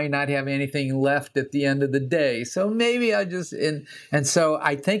now, I might not have anything left at the end of the day. So maybe I just, and so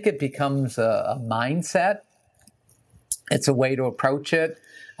I think it becomes a mindset. It's a way to approach it,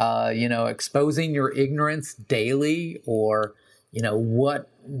 you know, exposing your ignorance daily, or, you know,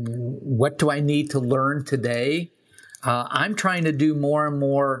 what do I need to learn today? I'm trying to do more and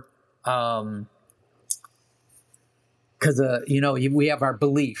more, because, you know, we have our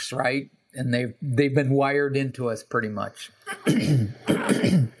beliefs, right? And they've been wired into us pretty much.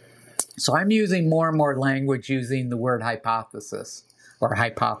 So I'm using more and more language using the word hypothesis or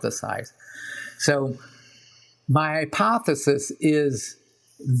hypothesize. So my hypothesis is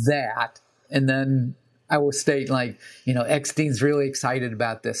that, and then I will state, like, you know, Eckstein's really excited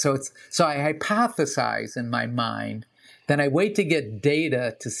about this. So I hypothesize in my mind. Then I wait to get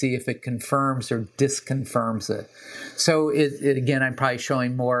data to see if it confirms or disconfirms it. So it again, I'm probably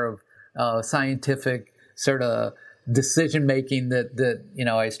showing more of scientific sort of decision making that you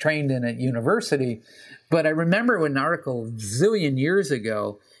know I was trained in at university. But I remember an article a zillion years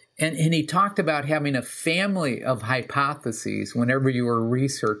ago, and he talked about having a family of hypotheses whenever you were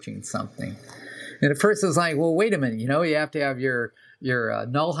researching something. And at first it was like, well, wait a minute, you know, you have to have your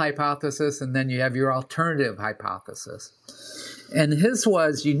null hypothesis, and then you have your alternative hypothesis. And his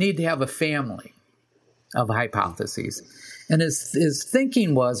was, you need to have a family of hypotheses. And his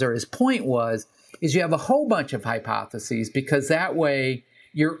thinking was, or his point was, is you have a whole bunch of hypotheses, because that way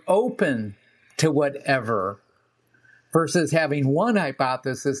you're open to whatever, versus having one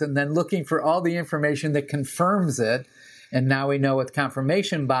hypothesis and then looking for all the information that confirms it. And now we know with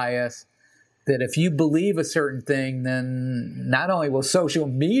confirmation bias that if you believe a certain thing, then not only will social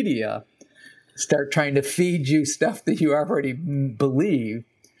media start trying to feed you stuff that you already believe,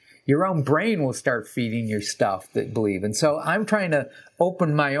 your own brain will start feeding you stuff that believe. And so I'm trying to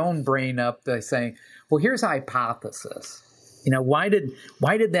open my own brain up by saying, well, here's a hypothesis. You know, why did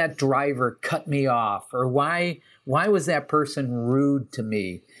that driver cut me off? Or why was that person rude to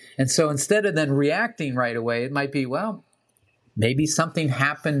me? And so instead of then reacting right away, it might be, well, maybe something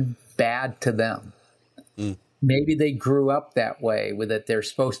happened bad to them. Maybe they grew up that way, with that they're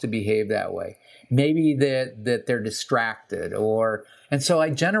supposed to behave that way. Maybe that they're distracted, and so I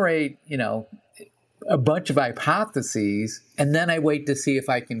generate, you know, a bunch of hypotheses, and then I wait to see if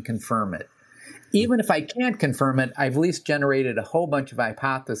I can confirm it. Even if I can't confirm it, I've at least generated a whole bunch of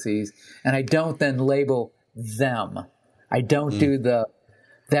hypotheses, and I don't then label them. I don't do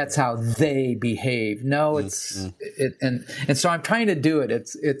that's how they behave. No, and so I'm trying to do it.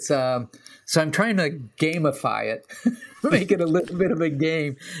 So I'm trying to gamify it, make it a little bit of a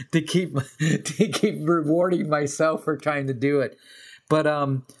game to keep rewarding myself for trying to do it. But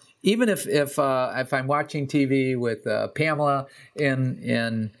even if I'm watching TV with Pamela,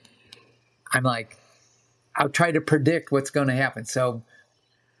 and I'm like, I'll try to predict what's going to happen. So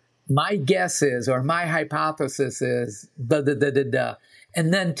my guess is, or my hypothesis is, da da da da da.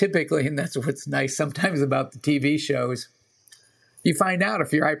 And then typically, and that's what's nice sometimes about the TV shows, you find out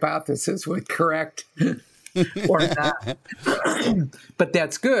if your hypothesis was correct or not. But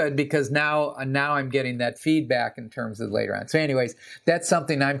that's good because now I'm getting that feedback in terms of later on. So anyways, that's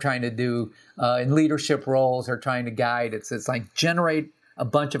something I'm trying to do in leadership roles or trying to guide. It's like generate a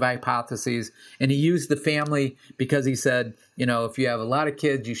bunch of hypotheses. And he used the family because he said, if you have a lot of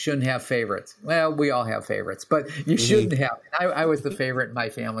kids, you shouldn't have favorites. Well, we all have favorites, but you shouldn't have. I was the favorite in my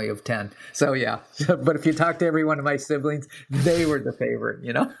family of 10. So yeah. But if you talk to every one of my siblings, they were the favorite,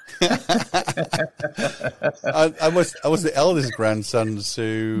 I was the eldest grandson,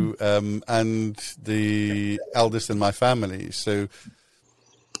 so and the eldest in my family. So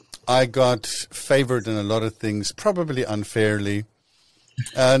I got favored in a lot of things, probably unfairly.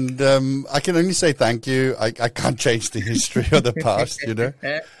 And I can only say thank you. I can't change the history of the past,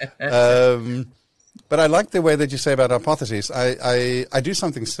 But I like the way that you say about hypotheses. I do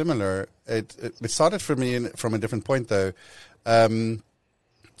something similar. It started for me from a different point, though.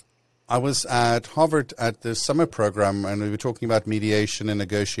 I was at Harvard at the summer program, and we were talking about mediation and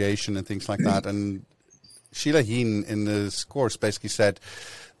negotiation and things like that. And Sheila Heen in this course basically said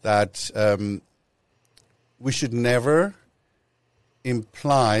that we should never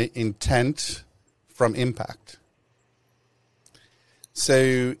imply intent from impact.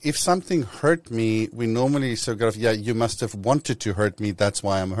 So if something hurt me, we normally sort of go, you must have wanted to hurt me, that's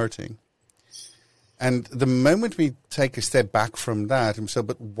why I'm hurting. And the moment we take a step back from that, and so,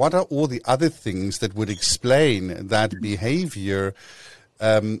 but what are all the other things that would explain that behavior?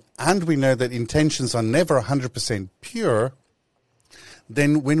 And we know that intentions are never 100% pure.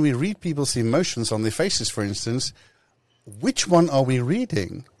 Then when we read people's emotions on their faces, for instance, which one are we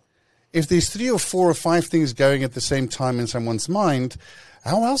reading? If there's 3 or 4 or 5 things going at the same time in someone's mind,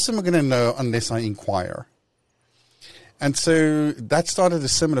 how else am I going to know unless I inquire? And so that started a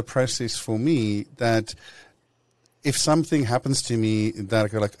similar process for me, that if something happens to me that I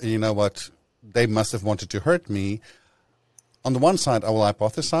go like, you know what, they must have wanted to hurt me. On the one side, I will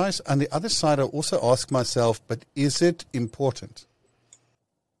hypothesize. On the other side, I also ask myself, but is it important?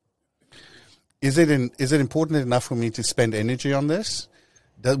 Is it important enough for me to spend energy on this?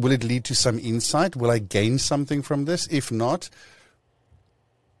 Will it lead to some insight? Will I gain something from this? If not,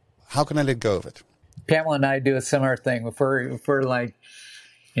 how can I let go of it? Pamela and I do a similar thing. If we're like,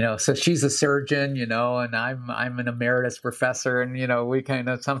 so she's a surgeon, and I'm an emeritus professor, and we kind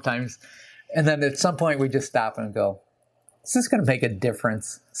of sometimes, and then at some point we just stop and go, is this going to make a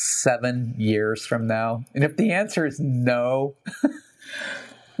difference 7 years from now? And if the answer is no,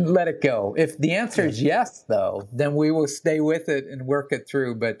 let it go. If the answer is yes, though, then we will stay with it and work it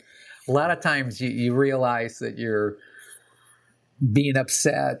through. But a lot of times you realize that you're being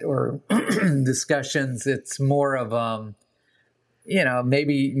upset or discussions, it's more of,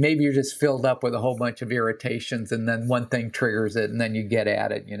 maybe you're just filled up with a whole bunch of irritations, and then one thing triggers it, and then you get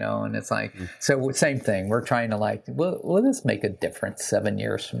at it, and it's like, so same thing. We're trying to will this make a difference 7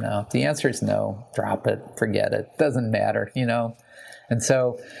 years from now? If the answer is no, drop it, forget it. Doesn't matter, And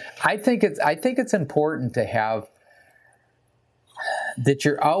so I think it's important to have that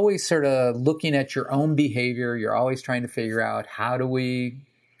you're always sort of looking at your own behavior. You're always trying to figure out how do we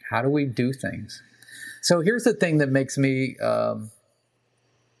do things. So here's the thing that makes me kind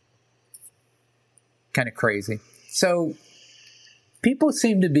of crazy. So people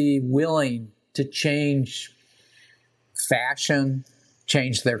seem to be willing to change fashion,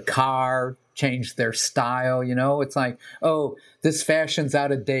 change their car, change their style. It's like, oh, this fashion's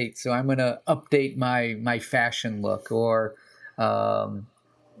out of date, so I'm going to update my fashion look. Or,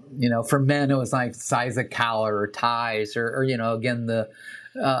 for men, it was like size of collar or ties or again,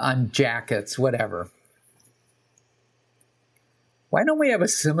 on jackets, whatever. Why don't we have a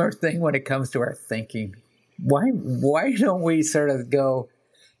similar thing when it comes to our thinking? Why don't we sort of go,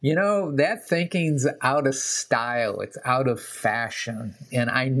 that thinking's out of style. It's out of fashion. And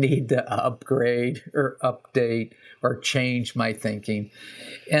I need to upgrade or update or change my thinking.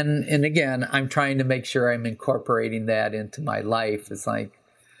 And again, I'm trying to make sure I'm incorporating that into my life. It's like,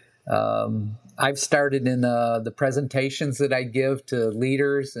 I've started in the presentations that I give to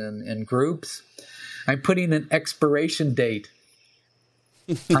leaders and groups. I'm putting an expiration date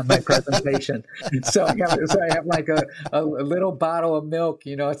on my presentation. So I have like a little bottle of milk,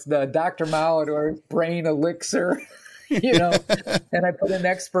 it's the Dr. Molitor brain elixir, and I put an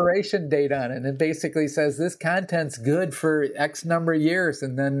expiration date on it, and it basically says this content's good for X number of years,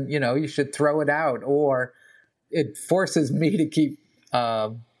 and then, you should throw it out, or it forces me to keep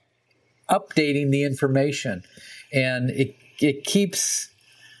updating the information, and it keeps,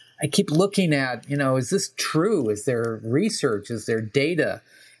 I keep looking at, is this true? Is there research? Is there data?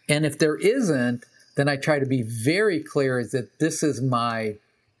 And if there isn't, then I try to be very clear is that this is my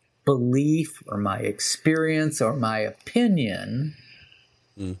belief or my experience or my opinion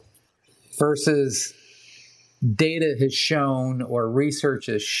versus data has shown or research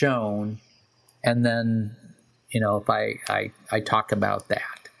has shown. And then, if I talk about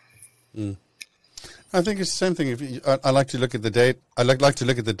that. I think it's the same thing. I like to look at the data. I like to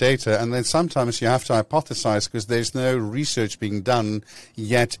look at the data, and then sometimes you have to hypothesize because there's no research being done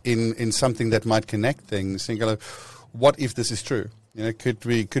yet in something that might connect things. And go, what if this is true? Could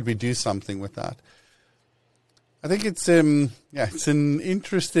we do something with that? I think it's it's an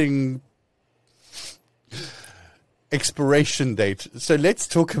interesting expiration date. So let's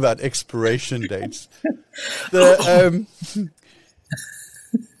talk about expiration dates.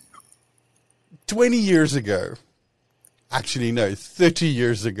 20 years ago, actually no, 30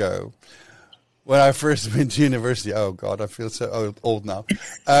 years ago, when I first went to university, oh God, I feel so old now.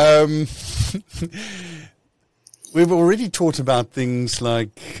 We've already taught about things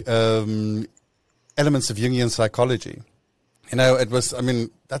like elements of Jungian psychology.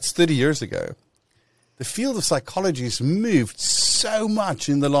 That's 30 years ago. The field of psychology has moved so much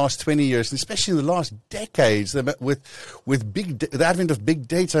in the last 20 years, and especially in the last decades, with the advent of big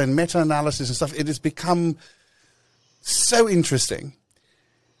data and meta-analysis and stuff. It has become so interesting.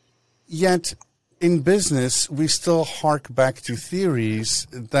 Yet, in business, we still hark back to theories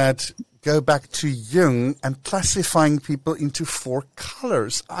that go back to Jung and classifying people into 4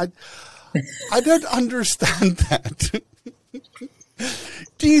 colors. I don't understand that.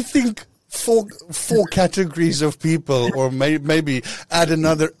 Do you think four categories of people, or maybe add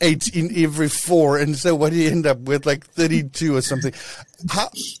another 8 in every 4, and so what do you end up with, like 32 or something?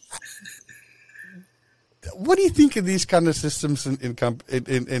 What do you think of these kind of systems in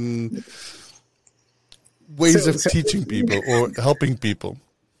ways of teaching people or helping people?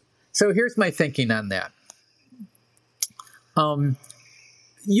 So here's my thinking on that.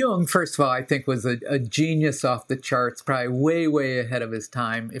 Jung, first of all, I think was a genius off the charts, probably way, way ahead of his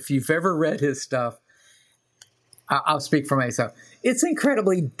time. If you've ever read his stuff, I'll speak for myself. It's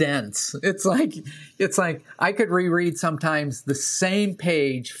incredibly dense. It's like I could reread sometimes the same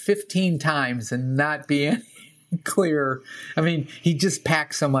page 15 times and not be any clearer. I mean, he just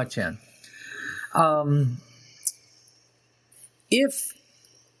packs so much in. If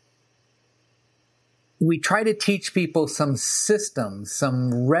we try to teach people some systems,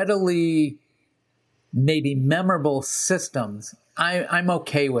 some readily, maybe memorable systems, I'm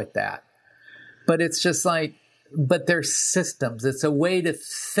okay with that. But it's just like, but they're systems. It's a way to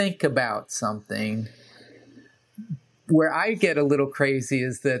think about something. Where I get a little crazy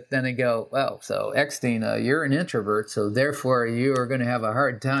is that then I go, well, so Eckstein, you're an introvert, so therefore you are going to have a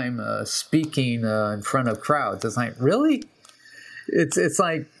hard time speaking in front of crowds. It's like, really? It's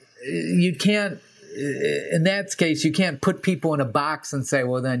like you can't. In that case, you can't put people in a box and say,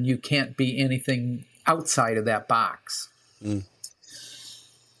 well, then you can't be anything outside of that box.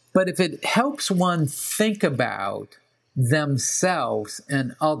 But if it helps one think about themselves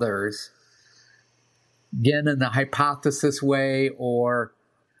and others, again, in the hypothesis way, or,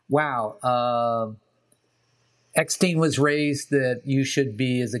 wow, Eckstein was raised that you should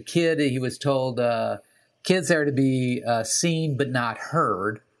be, as a kid, he was told kids are to be seen but not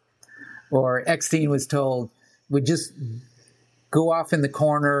heard. Or Eckstein was told, would just go off in the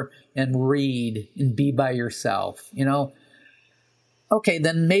corner and read and be by yourself, Okay,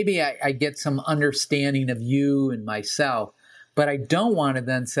 then maybe I get some understanding of you and myself, but I don't want to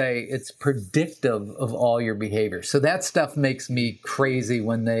then say it's predictive of all your behavior. So that stuff makes me crazy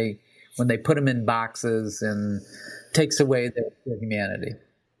when they put them in boxes and takes away their humanity.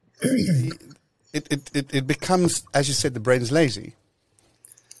 It becomes, as you said, the brain's lazy.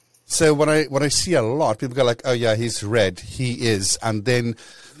 So what I see a lot, people go like, oh yeah, he's red, he is, and then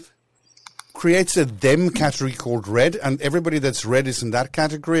creates a them category called red, and everybody that's red is in that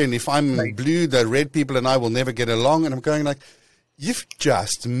category, and if I'm blue, the red people and I will never get along, and I'm going like, you've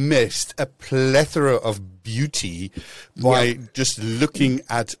just missed a plethora of beauty by just looking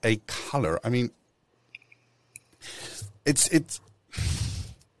at a color. I mean, it's these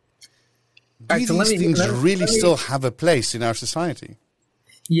things really still have a place in our society.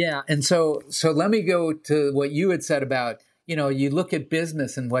 Yeah, and so let me go to what you had said about, you look at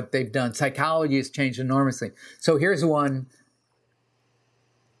business and what they've done. Psychology has changed enormously. So here's one.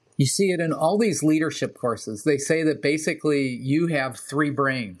 You see it in all these leadership courses. They say that basically you have 3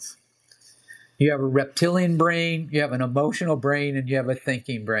 brains. You have a reptilian brain, you have an emotional brain, and you have a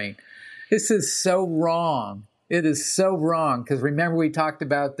thinking brain. This is so wrong. It is so wrong, because remember we talked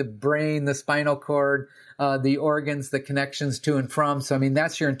about the brain, the spinal cord, the organs, the connections to and from. So, I mean,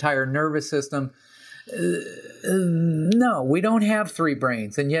 that's your entire nervous system. No, we don't have three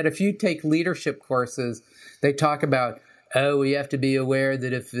brains. And yet if you take leadership courses, they talk about, we have to be aware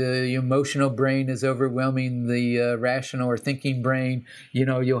that if the emotional brain is overwhelming the rational or thinking brain,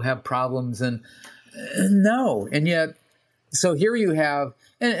 you'll have problems. And no. And yet, so here you have,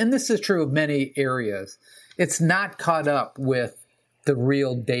 and this is true of many areas, it's not caught up with the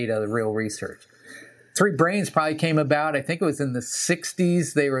real data, the real research. Three brains probably came about, I think it was in the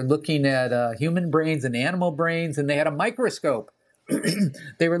 60s. They were looking at human brains and animal brains, and they had a microscope.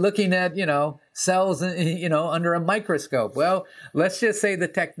 They were looking at, cells, under a microscope. Well, let's just say the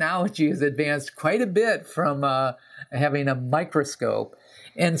technology has advanced quite a bit from having a microscope.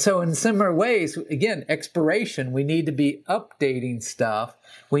 And so in similar ways, again, exploration, we need to be updating stuff.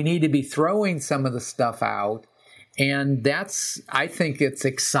 We need to be throwing some of the stuff out. And I think it's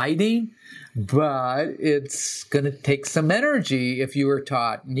exciting, but it's going to take some energy if you were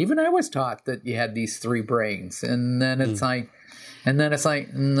taught. And even I was taught that you had these three brains. And then it's like,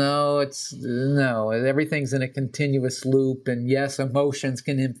 no, everything's in a continuous loop. And yes, emotions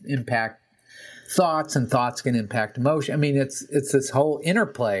can impact thoughts, and thoughts can impact emotion. I mean, it's this whole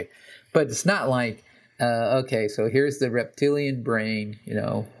interplay, but it's not like, okay, so here's the reptilian brain,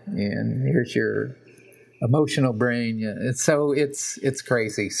 and here's your emotional brain. It's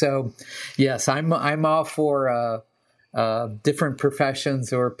crazy. So yes, I'm all for different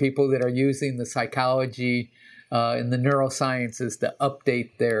professions or people that are using the psychology and the neurosciences to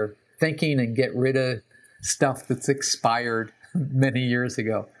update their thinking and get rid of stuff that's expired many years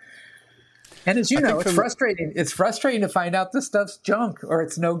ago. And as you know, it's frustrating. It's frustrating to find out this stuff's junk or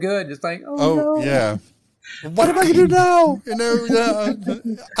it's no good. It's like, no. Yeah. What am I going to do now? I'm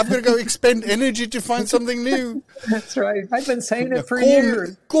going to go expend energy to find something new. That's right. I've been saying it for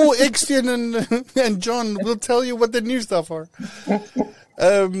years. Call Ixtian and John. We'll tell you what the new stuff are.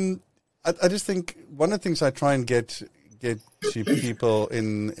 I just think one of the things I try and get to people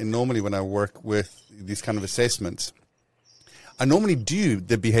in normally when I work with these kind of assessments, I normally do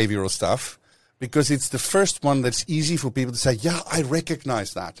the behavioral stuff, because it's the first one that's easy for people to say, yeah, I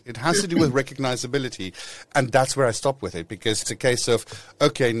recognize that. It has to do with recognizability. And that's where I stop with it, because it's a case of,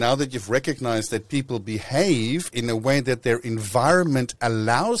 okay, now that you've recognized that people behave in a way that their environment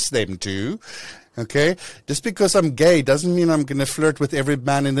allows them to, okay, just because I'm gay doesn't mean I'm going to flirt with every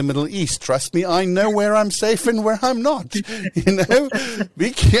man in the Middle East. Trust me, I know where I'm safe and where I'm not.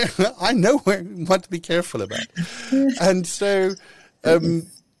 Be careful. I know what to be careful about. And so,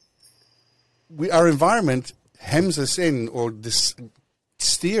 our environment hems us in, or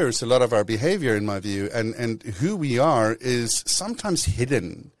steers a lot of our behavior, in my view, and who we are is sometimes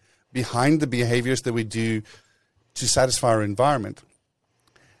hidden behind the behaviors that we do to satisfy our environment.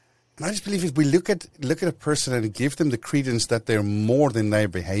 And I just believe if we look at a person and give them the credence that they're more than their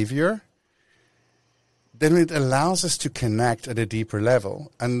behavior, then it allows us to connect at a deeper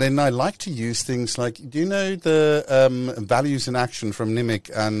level. And then I like to use things like, do you know the values in action from Nimick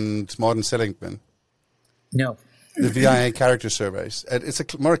and Martin Seligman? No. The VIA character surveys.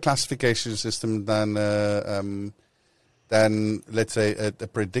 It's more a classification system than let's say, a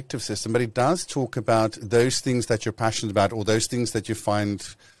predictive system. But it does talk about those things that you're passionate about, or those things that you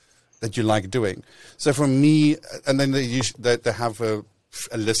find that you like doing. So for me, and then they have a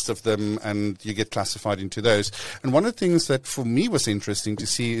list of them, and you get classified into those. And one of the things that for me was interesting to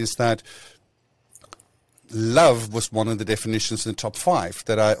see is that love was one of the definitions in the top 5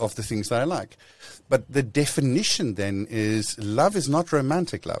 of the things that I like. But the definition then is love is not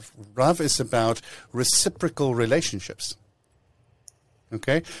romantic love. Love is about reciprocal relationships.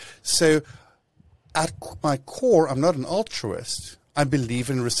 Okay? So at my core, I'm not an altruist. I believe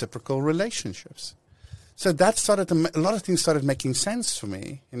in reciprocal relationships. So that a lot of things started making sense for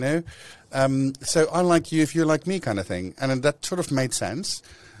me, So I like you if you like me kind of thing. And that sort of made sense.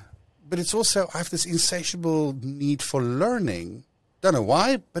 But it's also, I have this insatiable need for learning. Don't know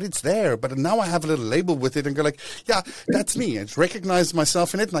why, but it's there. But now I have a little label with it and go like, yeah, that's me. It's recognized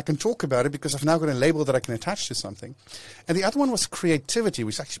myself in it, and I can talk about it because I've now got a label that I can attach to something. And the other one was creativity,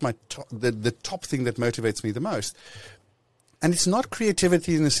 which is actually the top thing that motivates me the most. And it's not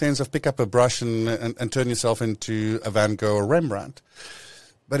creativity in the sense of pick up a brush and turn yourself into a Van Gogh or Rembrandt.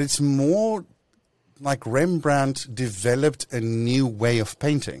 But it's more like Rembrandt developed a new way of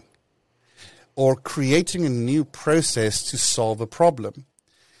painting, or creating a new process to solve a problem.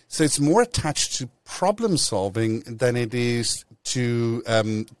 So it's more attached to problem solving than it is to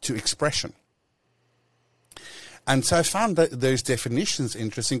expression. And so I found those definitions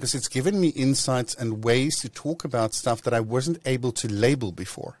interesting because it's given me insights and ways to talk about stuff that I wasn't able to label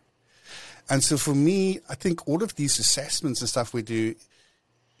before. And so for me, I think all of these assessments and stuff we do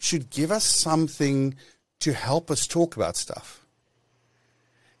should give us something to help us talk about stuff.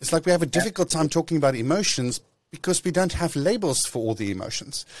 It's like we have a difficult time talking about emotions because we don't have labels for all the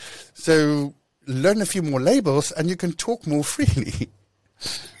emotions. So learn a few more labels and you can talk more freely.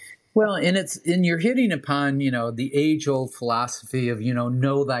 Well, and you're hitting upon, the age-old philosophy of,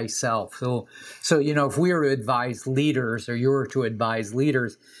 know thyself. So, if we were to advise leaders or you were to advise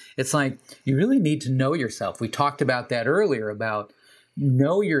leaders, it's like you really need to know yourself. We talked about that earlier about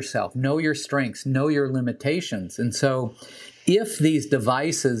know yourself, know your strengths, know your limitations. And so if these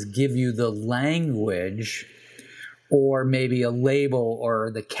devices give you the language or maybe a label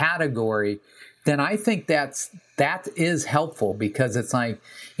or the category, then I think that is helpful because it's like,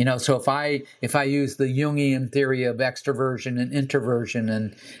 so if I use the Jungian theory of extroversion and introversion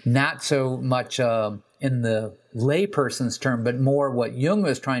and not so much in the layperson's term, but more what Jung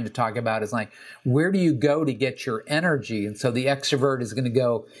was trying to talk about is like, where do you go to get your energy? And so the extrovert is going to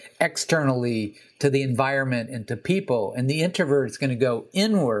go externally to the environment and to people, and the introvert is going to go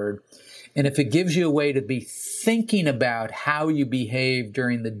inward. And if it gives you a way to be thinking about how you behave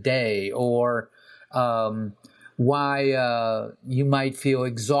during the day or why you might feel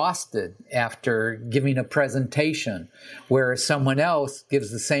exhausted after giving a presentation, whereas someone else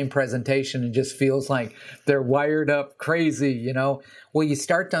gives the same presentation and just feels like they're wired up crazy, Well, you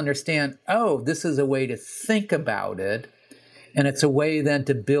start to understand, this is a way to think about it, and it's a way then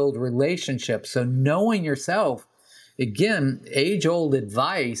to build relationships. So knowing yourself, again, age-old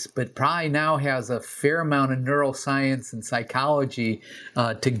advice, but probably now has a fair amount of neuroscience and psychology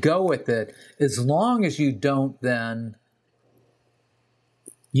to go with it, as long as you don't then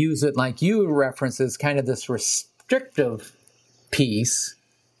use it like you reference as kind of this restrictive piece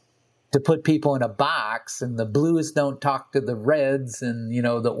to put people in a box, and the blues don't talk to the reds, and,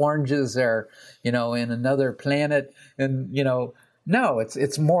 the oranges are, in another planet. And, no,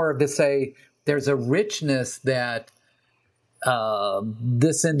 it's more to say there's a richness that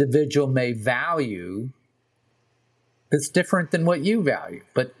this individual may value that's different than what you value,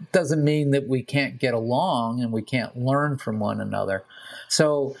 but doesn't mean that we can't get along and we can't learn from one another.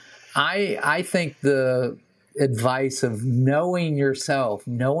 So I think the advice of knowing yourself,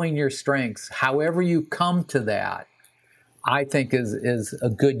 knowing your strengths, however you come to that, I think is a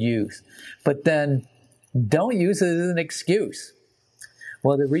good use. But then don't use it as an excuse.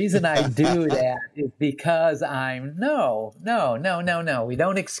 Well, the reason I do that is because no. We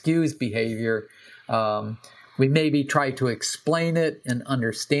don't excuse behavior. We maybe try to explain it and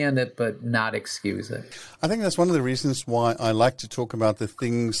understand it, but not excuse it. I think that's one of the reasons why I like to talk about the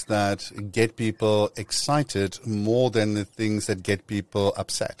things that get people excited more than the things that get people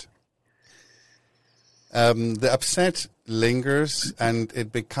upset. The upset lingers and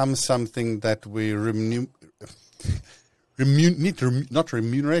it becomes something that we ruminate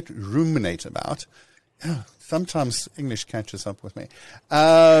about. Yeah, sometimes English catches up with me.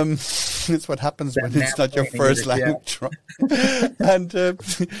 It's what happens when it's not your first language. Yeah. And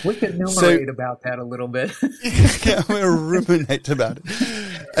we could enumerate about that a little bit. Yeah, we'll ruminate about it.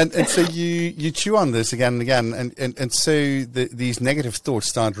 And so you chew on this again and again, and so these negative thoughts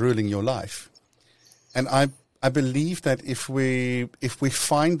start ruling your life. And I believe that if we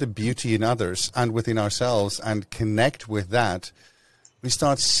find the beauty in others and within ourselves and connect with that, we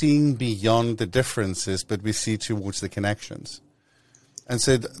start seeing beyond the differences, but we see towards the connections. And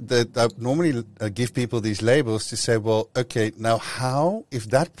so I normally give people these labels to say, well, okay, now how, if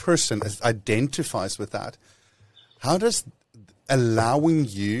that person identifies with that, how does allowing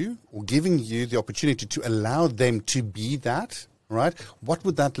you or giving you the opportunity to allow them to be that, right? What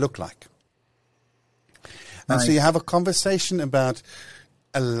would that look like? And so you have a conversation about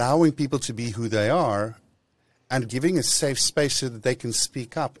allowing people to be who they are and giving a safe space so that they can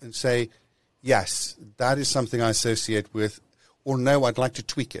speak up and say, yes, that is something I associate with, or no, I'd like to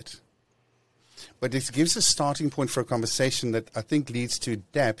tweak it. But it gives a starting point for a conversation that I think leads to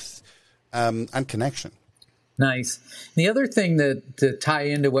depth and connection. Nice. The other thing that to tie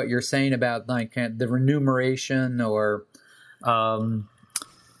into what you're saying about like the remuneration or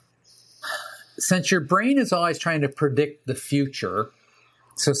since your brain is always trying to predict the future,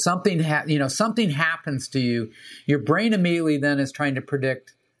 so something happens to you, your brain immediately then is trying to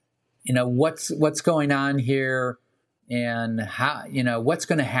predict, what's going on here and how, what's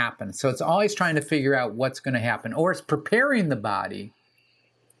going to happen. So it's always trying to figure out what's going to happen, or it's preparing the body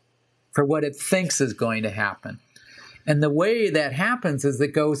for what it thinks is going to happen. And the way that happens is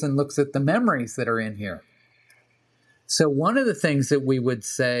it goes and looks at the memories that are in here. So one of the things that we would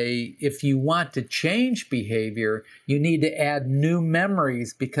say, if you want to change behavior, you need to add new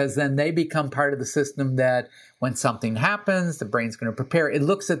memories, because then they become part of the system that when something happens, the brain's going to prepare. It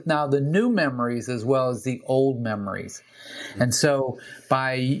looks at now the new memories as well as the old memories. And so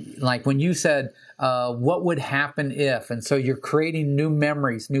by, like when you said, what would happen if, and so you're creating new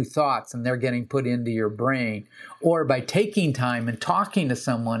memories, new thoughts, and they're getting put into your brain. Or by taking time and talking to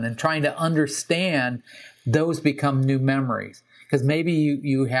someone and trying to understand, those become new memories. Because maybe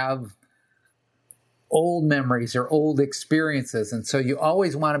you have old memories or old experiences. And so you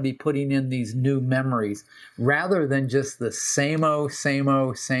always want to be putting in these new memories rather than just the same-o,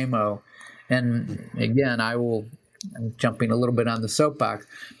 same-o, same-o. And again, I'm jumping a little bit on the soapbox,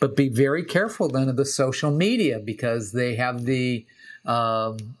 but be very careful then of the social media, because they have the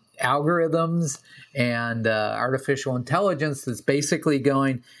algorithms and artificial intelligence that's basically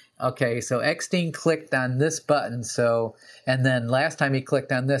going, okay, so Eckstein clicked on this button, and then last time he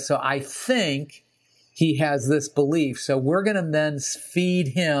clicked on this, so I think he has this belief. So we're going to then feed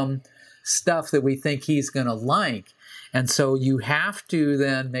him stuff that we think he's going to like. And so you have to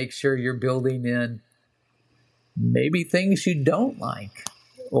then make sure you're building in maybe things you don't like,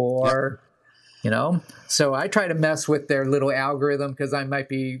 or, so I try to mess with their little algorithm, because I might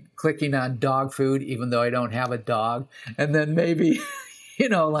be clicking on dog food, even though I don't have a dog. And then maybe,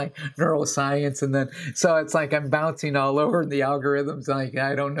 like neuroscience. And then, so it's like I'm bouncing all over the algorithms. Like,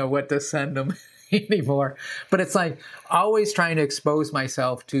 I don't know what to send them anymore. But it's like always trying to expose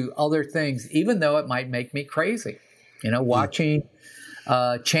myself to other things, even though it might make me crazy, watching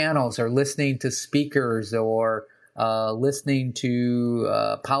channels or listening to speakers or listening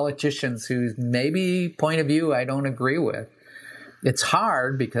to politicians whose maybe point of view I don't agree with. It's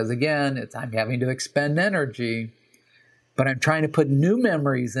hard because, again, I'm having to expend energy, but I'm trying to put new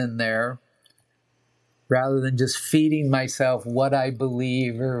memories in there rather than just feeding myself what I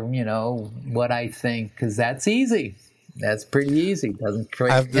believe or, what I think, because that's easy. That's pretty easy. It doesn't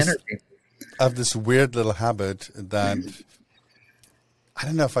create energy. I have this weird little habit that I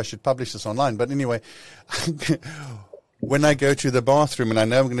don't know if I should publish this online, but anyway, when I go to the bathroom and I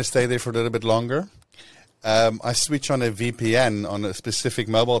know I'm going to stay there for a little bit longer, I switch on a VPN on a specific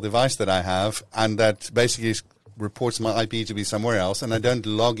mobile device that I have, and that basically reports my IP to be somewhere else, and I don't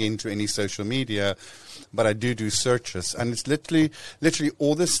log into any social media, but I do searches. And it's literally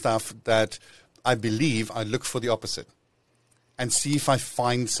all this stuff that I believe, I look for the opposite and see if I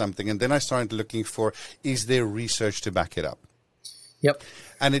find something. And then I started looking for, is there research to back it up? Yep.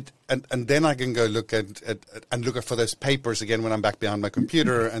 And then I can go look at for those papers again when I'm back behind my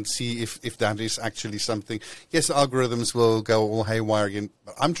computer and see if that is actually something. Yes, the algorithms will go all haywire again,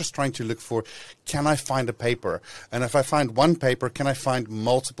 but I'm just trying to look for, can I find a paper? And if I find one paper, can I find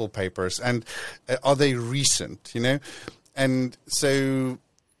multiple papers? And are they recent, And so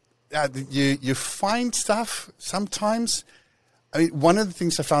you find stuff sometimes. I mean, one of the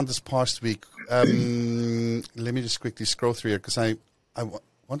things I found this past week, let me just quickly scroll through here because I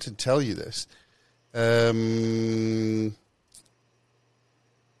want to tell you this.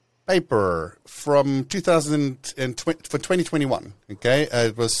 Paper from 2021. Okay,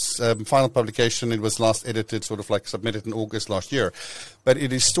 it was final publication. It was last edited, sort of like submitted in August last year. But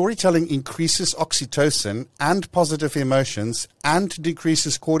it is storytelling increases oxytocin and positive emotions and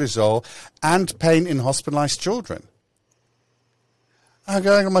decreases cortisol and pain in hospitalized children. I'm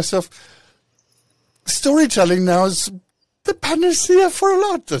going to myself, storytelling now is the panacea for a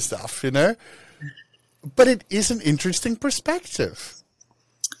lot of stuff, But it is an interesting perspective.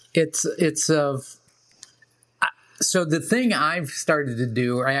 So the thing I've started to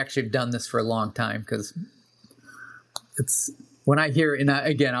do, or I actually have done this for a long time, because it's when I hear, and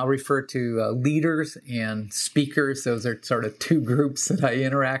again, I'll refer to leaders and speakers. Those are sort of two groups that I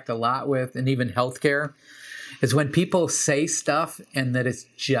interact a lot with, and even healthcare, is when people say stuff and that it's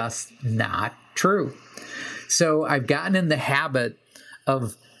just not true. So I've gotten in the habit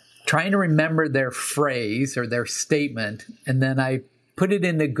of trying to remember their phrase or their statement, and then I put it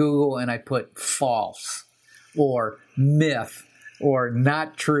into Google and I put false or myth or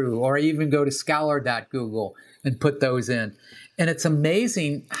not true, or I even go to scholar.google and put those in. And it's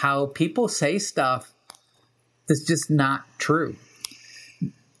amazing how people say stuff that's just not true.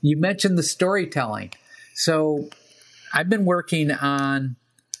 You mentioned the storytelling. So I've been working on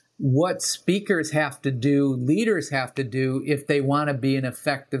what speakers have to do, leaders have to do if they want to be an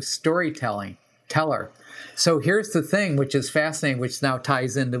effective teller. So here's the thing, which is fascinating, which now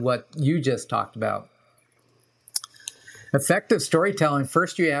ties into what you just talked about. Effective storytelling,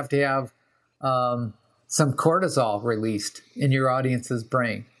 first you have to have some cortisol released in your audience's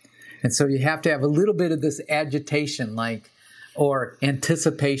brain. And so you have to have a little bit of this agitation, or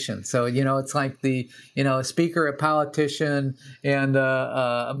anticipation. So, it's like a speaker, a politician, and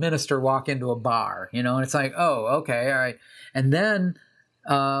a minister walk into a bar, and it's like, oh, okay, all right. And then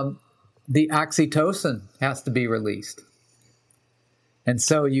the oxytocin has to be released. And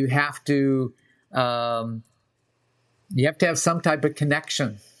so you have to have some type of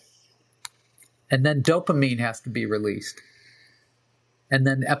connection. And then dopamine has to be released. And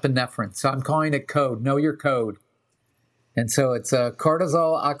then epinephrine. So I'm calling it code. Know your code. And so it's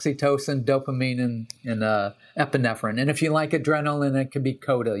cortisol, oxytocin, dopamine, and epinephrine. And if you like adrenaline, it could be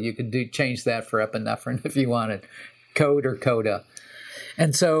CODA. You could change that for epinephrine if you wanted. Code or CODA.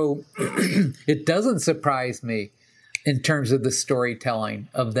 And so it doesn't surprise me in terms of the storytelling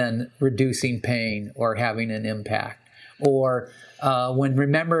of then reducing pain or having an impact. Or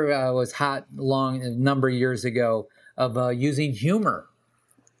remember it was hot a number of years ago of using humor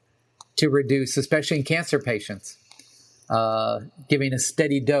to reduce, especially in cancer patients, giving a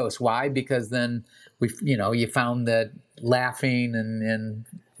steady dose. Why? Because then you found that laughing and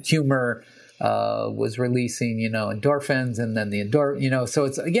humor was releasing, endorphins, and then so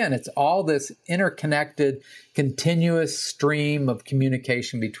it's all this interconnected, continuous stream of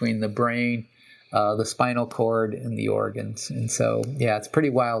communication between the brain, the spinal cord, and the organs. And so, it's pretty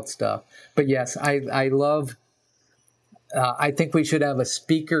wild stuff. But yes, I love, I think we should have a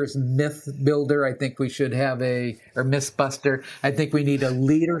speaker's myth builder. I think we should have or myth buster. I think we need a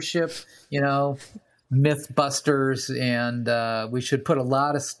leadership, myth busters, and we should put a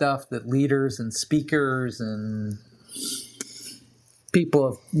lot of stuff that leaders and speakers and people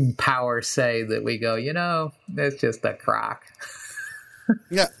of power say that we go, that's just a crock.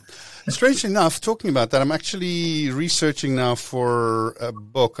 Yeah. Strangely enough, talking about that, I'm actually researching now for a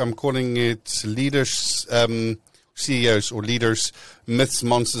book. I'm calling it Leaders, CEOs or Leaders, Myths,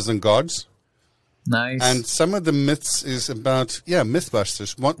 Monsters, and Gods. Nice. And some of the myths is about,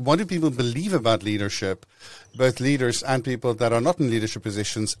 Mythbusters. What do people believe about leadership, both leaders and people that are not in leadership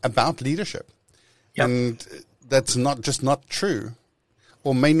positions, about leadership? Yep. And that's not true,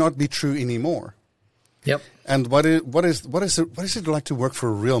 or may not be true anymore. Yep. And what is it like to work for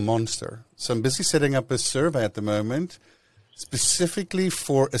a real monster? So I'm busy setting up a survey at the moment, specifically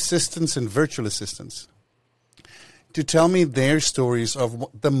for assistants and virtual assistants, to tell me their stories of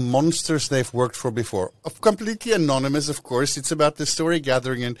the monsters they've worked for before. Completely anonymous, of course. It's about the story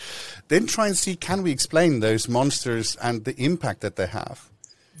gathering, and then try and see, can we explain those monsters and the impact that they have?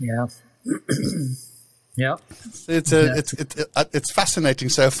 Yeah. Yeah. It's fascinating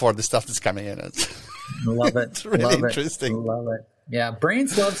so far, the stuff that's coming in. Love it. It's really interesting. Love it. Yeah.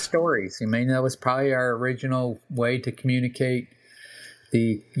 Brains love stories. That was probably our original way to communicate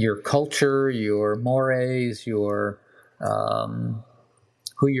your culture, your mores, your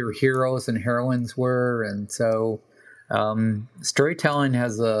who your heroes and heroines were. And so storytelling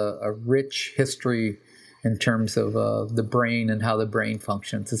has a rich history in terms of the brain and how the brain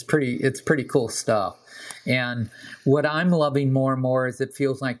functions. It's pretty cool stuff. And what I'm loving more and more is it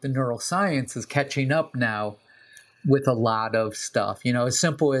feels like the neuroscience is catching up now with a lot of stuff. As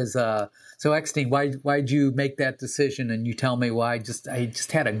simple as so Eckstein, why'd you make that decision? And you tell me why. I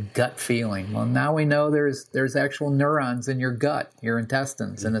just had a gut feeling. Well, now we know there's actual neurons in your gut, your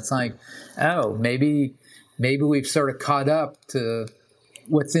intestines, and it's like, oh, maybe we've sort of caught up to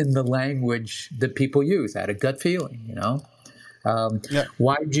what's in the language that people use. I had a gut feeling,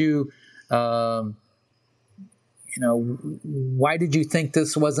 Why'd you, why did you think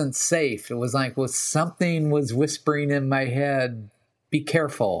this wasn't safe? It was like, something was whispering in my head, be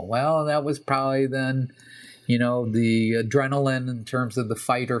careful. Well, that was probably then, the adrenaline in terms of the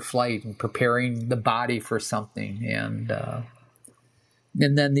fight or flight and preparing the body for something. And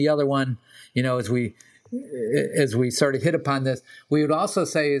then the other one, as we sort of hit upon this, we would also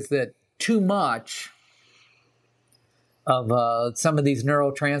say is that too much of some of these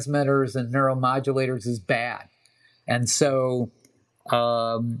neurotransmitters and neuromodulators is bad. And so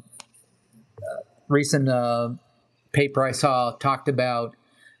recent paper I saw talked about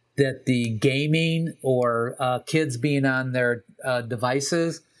that the gaming or kids being on their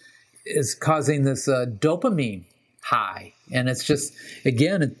devices is causing this dopamine high. And it's just,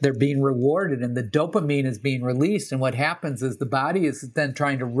 again, they're being rewarded and the dopamine is being released. And what happens is the body is then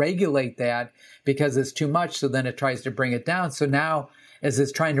trying to regulate that because it's too much. So then it tries to bring it down. So now as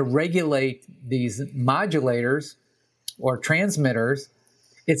it's trying to regulate these modulators or transmitters,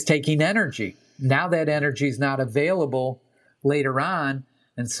 it's taking energy. Now that energy is not available later on.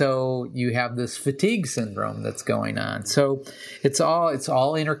 And so you have this fatigue syndrome that's going on. So it's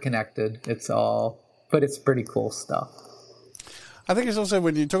all interconnected. But it's pretty cool stuff. I think it's also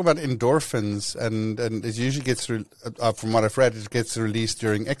when you talk about endorphins, and it usually gets through, from what I've read, it gets released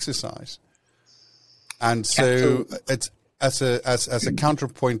during exercise. And so it's as a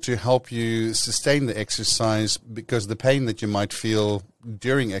counterpoint to help you sustain the exercise because the pain that you might feel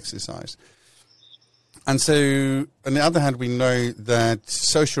during exercise. And so, on the other hand, we know that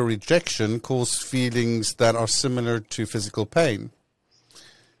social rejection causes feelings that are similar to physical pain.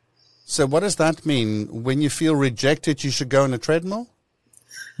 So what does that mean? When you feel rejected, you should go on a treadmill?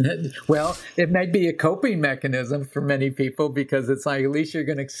 Well, it might be a coping mechanism for many people because it's like at least you're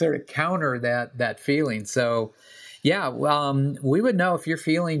going to sort of counter that feeling. So, yeah, we would know if you're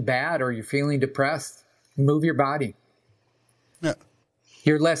feeling bad or you're feeling depressed, move your body. Yeah.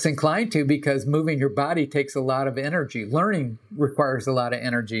 You're less inclined to because moving your body takes a lot of energy. Learning requires a lot of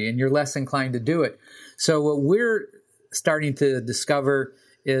energy, and you're less inclined to do it. So what we're starting to discover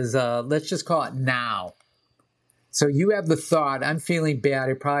is let's just call it now. So you have the thought, I'm feeling bad.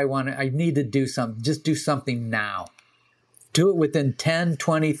 I need to do something. Just do something now. Do it within 10,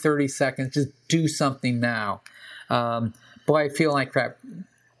 20, 30 seconds. Just do something now. Boy, I feel like crap.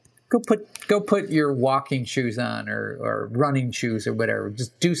 Go put your walking shoes on or running shoes or whatever.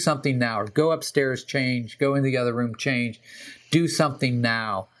 Just do something now. Or go upstairs, change. Go in the other room, change. Do something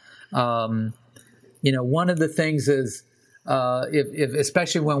now. One of the things is, if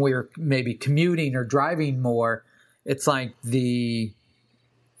especially when we're maybe commuting or driving more, it's like you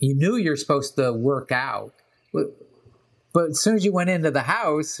knew you're supposed to work out, but as soon as you went into the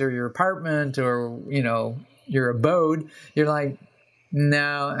house or your apartment or your abode, you're like,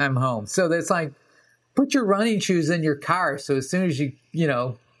 no, I'm home. So it's like, put your running shoes in your car. So as soon as you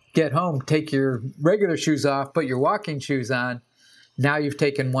get home, take your regular shoes off, put your walking shoes on. Now you've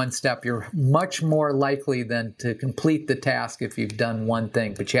taken one step. You're much more likely than to complete the task if you've done one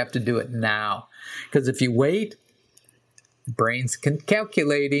thing, but you have to do it now. Because if you wait, the brain's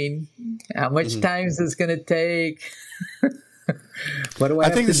calculating how much time is this going to take. I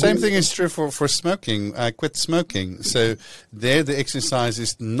think the same thing is true for smoking. I quit smoking. So there the exercise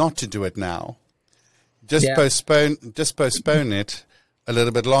is not to do it now. Just postpone it a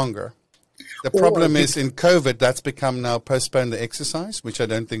little bit longer. The problem is in COVID, that's become now postpone the exercise, which I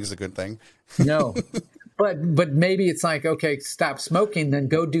don't think is a good thing. No, but maybe it's like, okay, stop smoking, then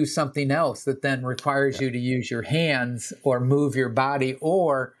go do something else that then requires you to use your hands or move your body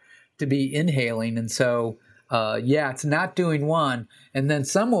or to be inhaling. And so, it's not doing one. And then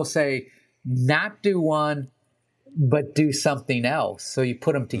some will say, not do one, but do something else. So you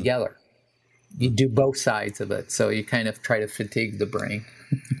put them together. You do both sides of it. So you kind of try to fatigue the brain.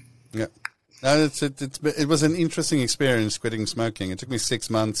 Yeah. No, it was an interesting experience quitting smoking. It took me 6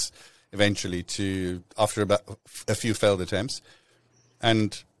 months eventually after about a few failed attempts.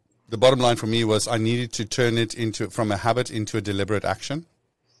 And the bottom line for me was I needed to turn it from a habit into a deliberate action.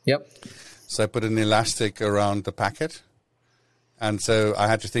 Yep. So I put an elastic around the packet. And so I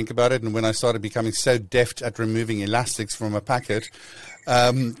had to think about it. And when I started becoming so deft at removing elastics from a packet,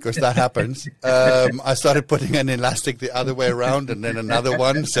 because that happens, I started putting an elastic the other way around and then another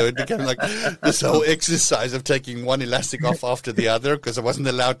one. So it became like this whole exercise of taking one elastic off after the other because I wasn't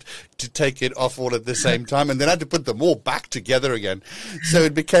allowed to take it off all at the same time. And then I had to put them all back together again. So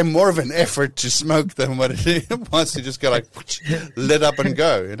it became more of an effort to smoke than what it was to just go like lit up and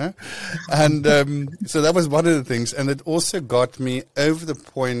go, And so that was one of the things. And it also got me over the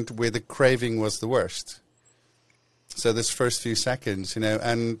point where the craving was the worst. So this first few seconds,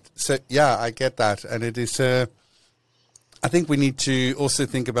 and so, I get that. And it is, I think we need to also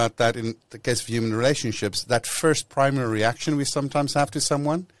think about that in the case of human relationships, that first primary reaction we sometimes have to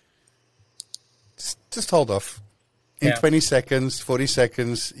someone, just hold off. In 20 seconds, 40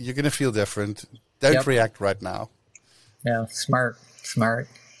 seconds, you're going to feel different. Don't react right now. Yeah, smart.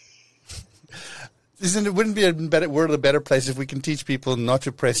 Wouldn't be a better place if we can teach people not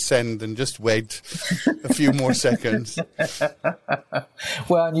to press send and just wait a few more seconds.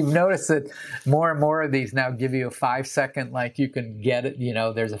 Well, and you've noticed that more and more of these now give you a 5-second, like you can get it,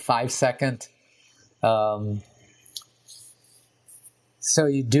 there's a 5-second. So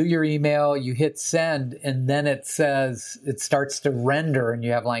you do your email, you hit send, and then it starts to render, and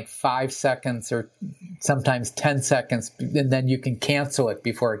you have like 5 seconds or sometimes 10 seconds, and then you can cancel it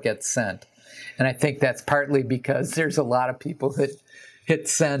before it gets sent. And I think that's partly because there's a lot of people that hit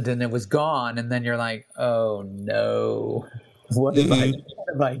send and it was gone. And then you're like, oh, no, what have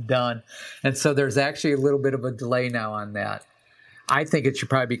I done? And so there's actually a little bit of a delay now on that. I think it should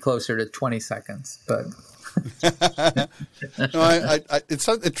probably be closer to 20 seconds. But no, it's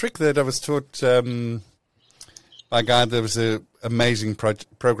a trick that I was taught by a guy that was an amazing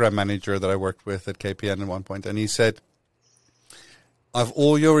program manager that I worked with at KPN at one point. And he said, of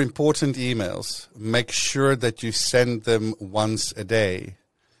all your important emails, make sure that you send them once a day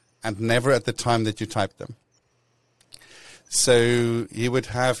and never at the time that you type them. So he would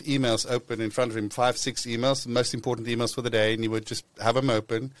have emails open in front of him, 5, 6 emails, the most important emails for the day, and he would just have them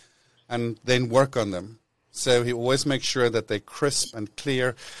open and then work on them. So he always makes sure that they're crisp and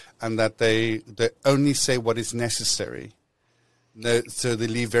clear and that they only say what is necessary. So they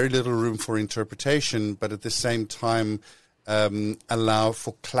leave very little room for interpretation, but at the same time allow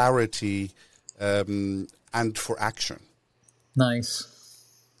for clarity and for action. Nice.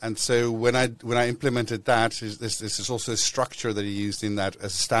 And so when I implemented that, this is also a structure that he used in that, a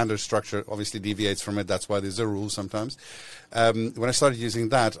standard structure, obviously deviates from it. That's why there's a rule sometimes. When I started using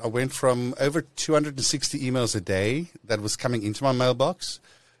that, I went from over 260 emails a day that was coming into my mailbox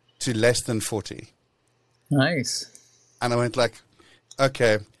to less than 40. Nice. And I went like,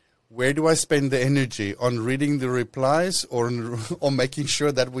 okay, where do I spend the energy? On reading the replies or making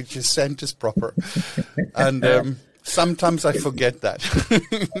sure that what you sent is proper? And sometimes I forget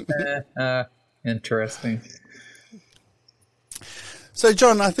that. Interesting. So,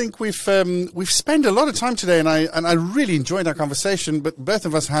 John, I think we've spent a lot of time today, and I really enjoyed our conversation. But both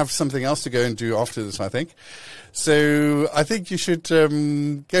of us have something else to go and do after this, I think. So, I think you should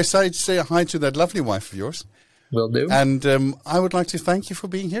go say hi to that lovely wife of yours. Will do. And I would like to thank you for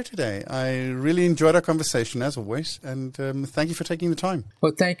being here today. I really enjoyed our conversation, as always, and thank you for taking the time.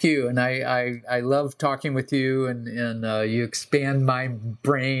 Well, thank you. And I love talking with you, and you expand my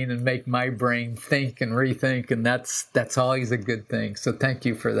brain and make my brain think and rethink, and that's always a good thing. So thank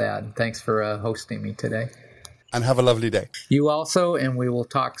you for that. And thanks for hosting me today. And have a lovely day. You also, and we will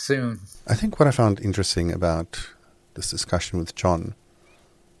talk soon. I think what I found interesting about this discussion with John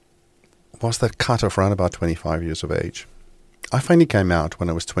was that cutoff around about 25 years of age. I finally came out when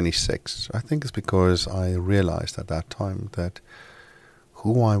I was 26. I think it's because I realized at that time that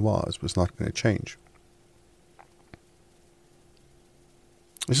who I was not going to change. I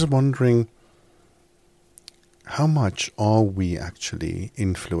was just wondering, how much are we actually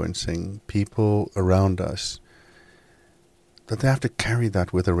influencing people around us that they have to carry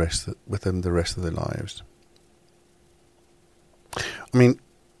that with them the rest of their lives? I mean,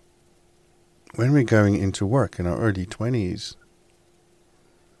 when we're going into work in our early 20s,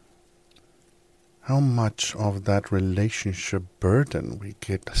 how much of that relationship burden we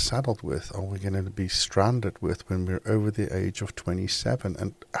get saddled with are we going to be stranded with when we're over the age of 27?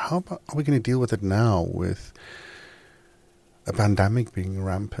 And how are we going to deal with it now with a pandemic being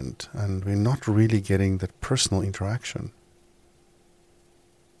rampant and we're not really getting that personal interaction?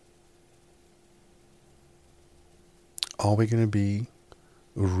 Are we going to be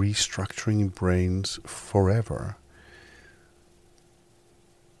restructuring brains forever?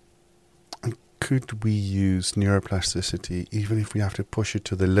 And could we use neuroplasticity, even if we have to push it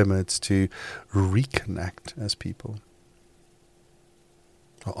to the limits, to reconnect as people?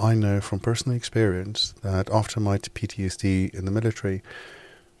 Well, I know from personal experience that after my PTSD in the military,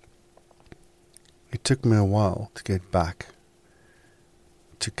 it took me a while to get back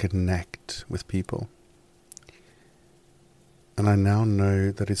to connect with people. And I now know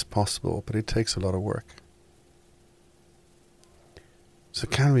that it's possible, but it takes a lot of work. So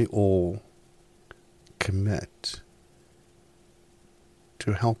can we all commit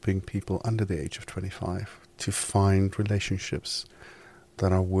to helping people under the age of 25 to find relationships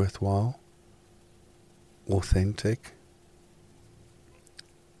that are worthwhile, authentic,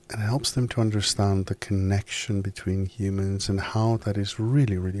 and helps them to understand the connection between humans and how that is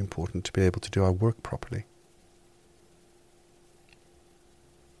really, really important to be able to do our work properly?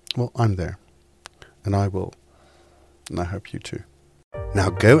 Well, I'm there, and I will, and I hope you too. Now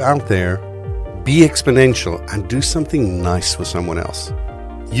go out there, be exponential, and do something nice for someone else.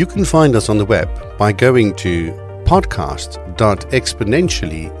 You can find us on the web by going to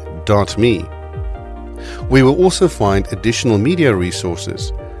podcast.exponentially.me. We will also find additional media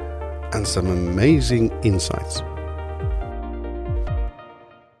resources and some amazing insights.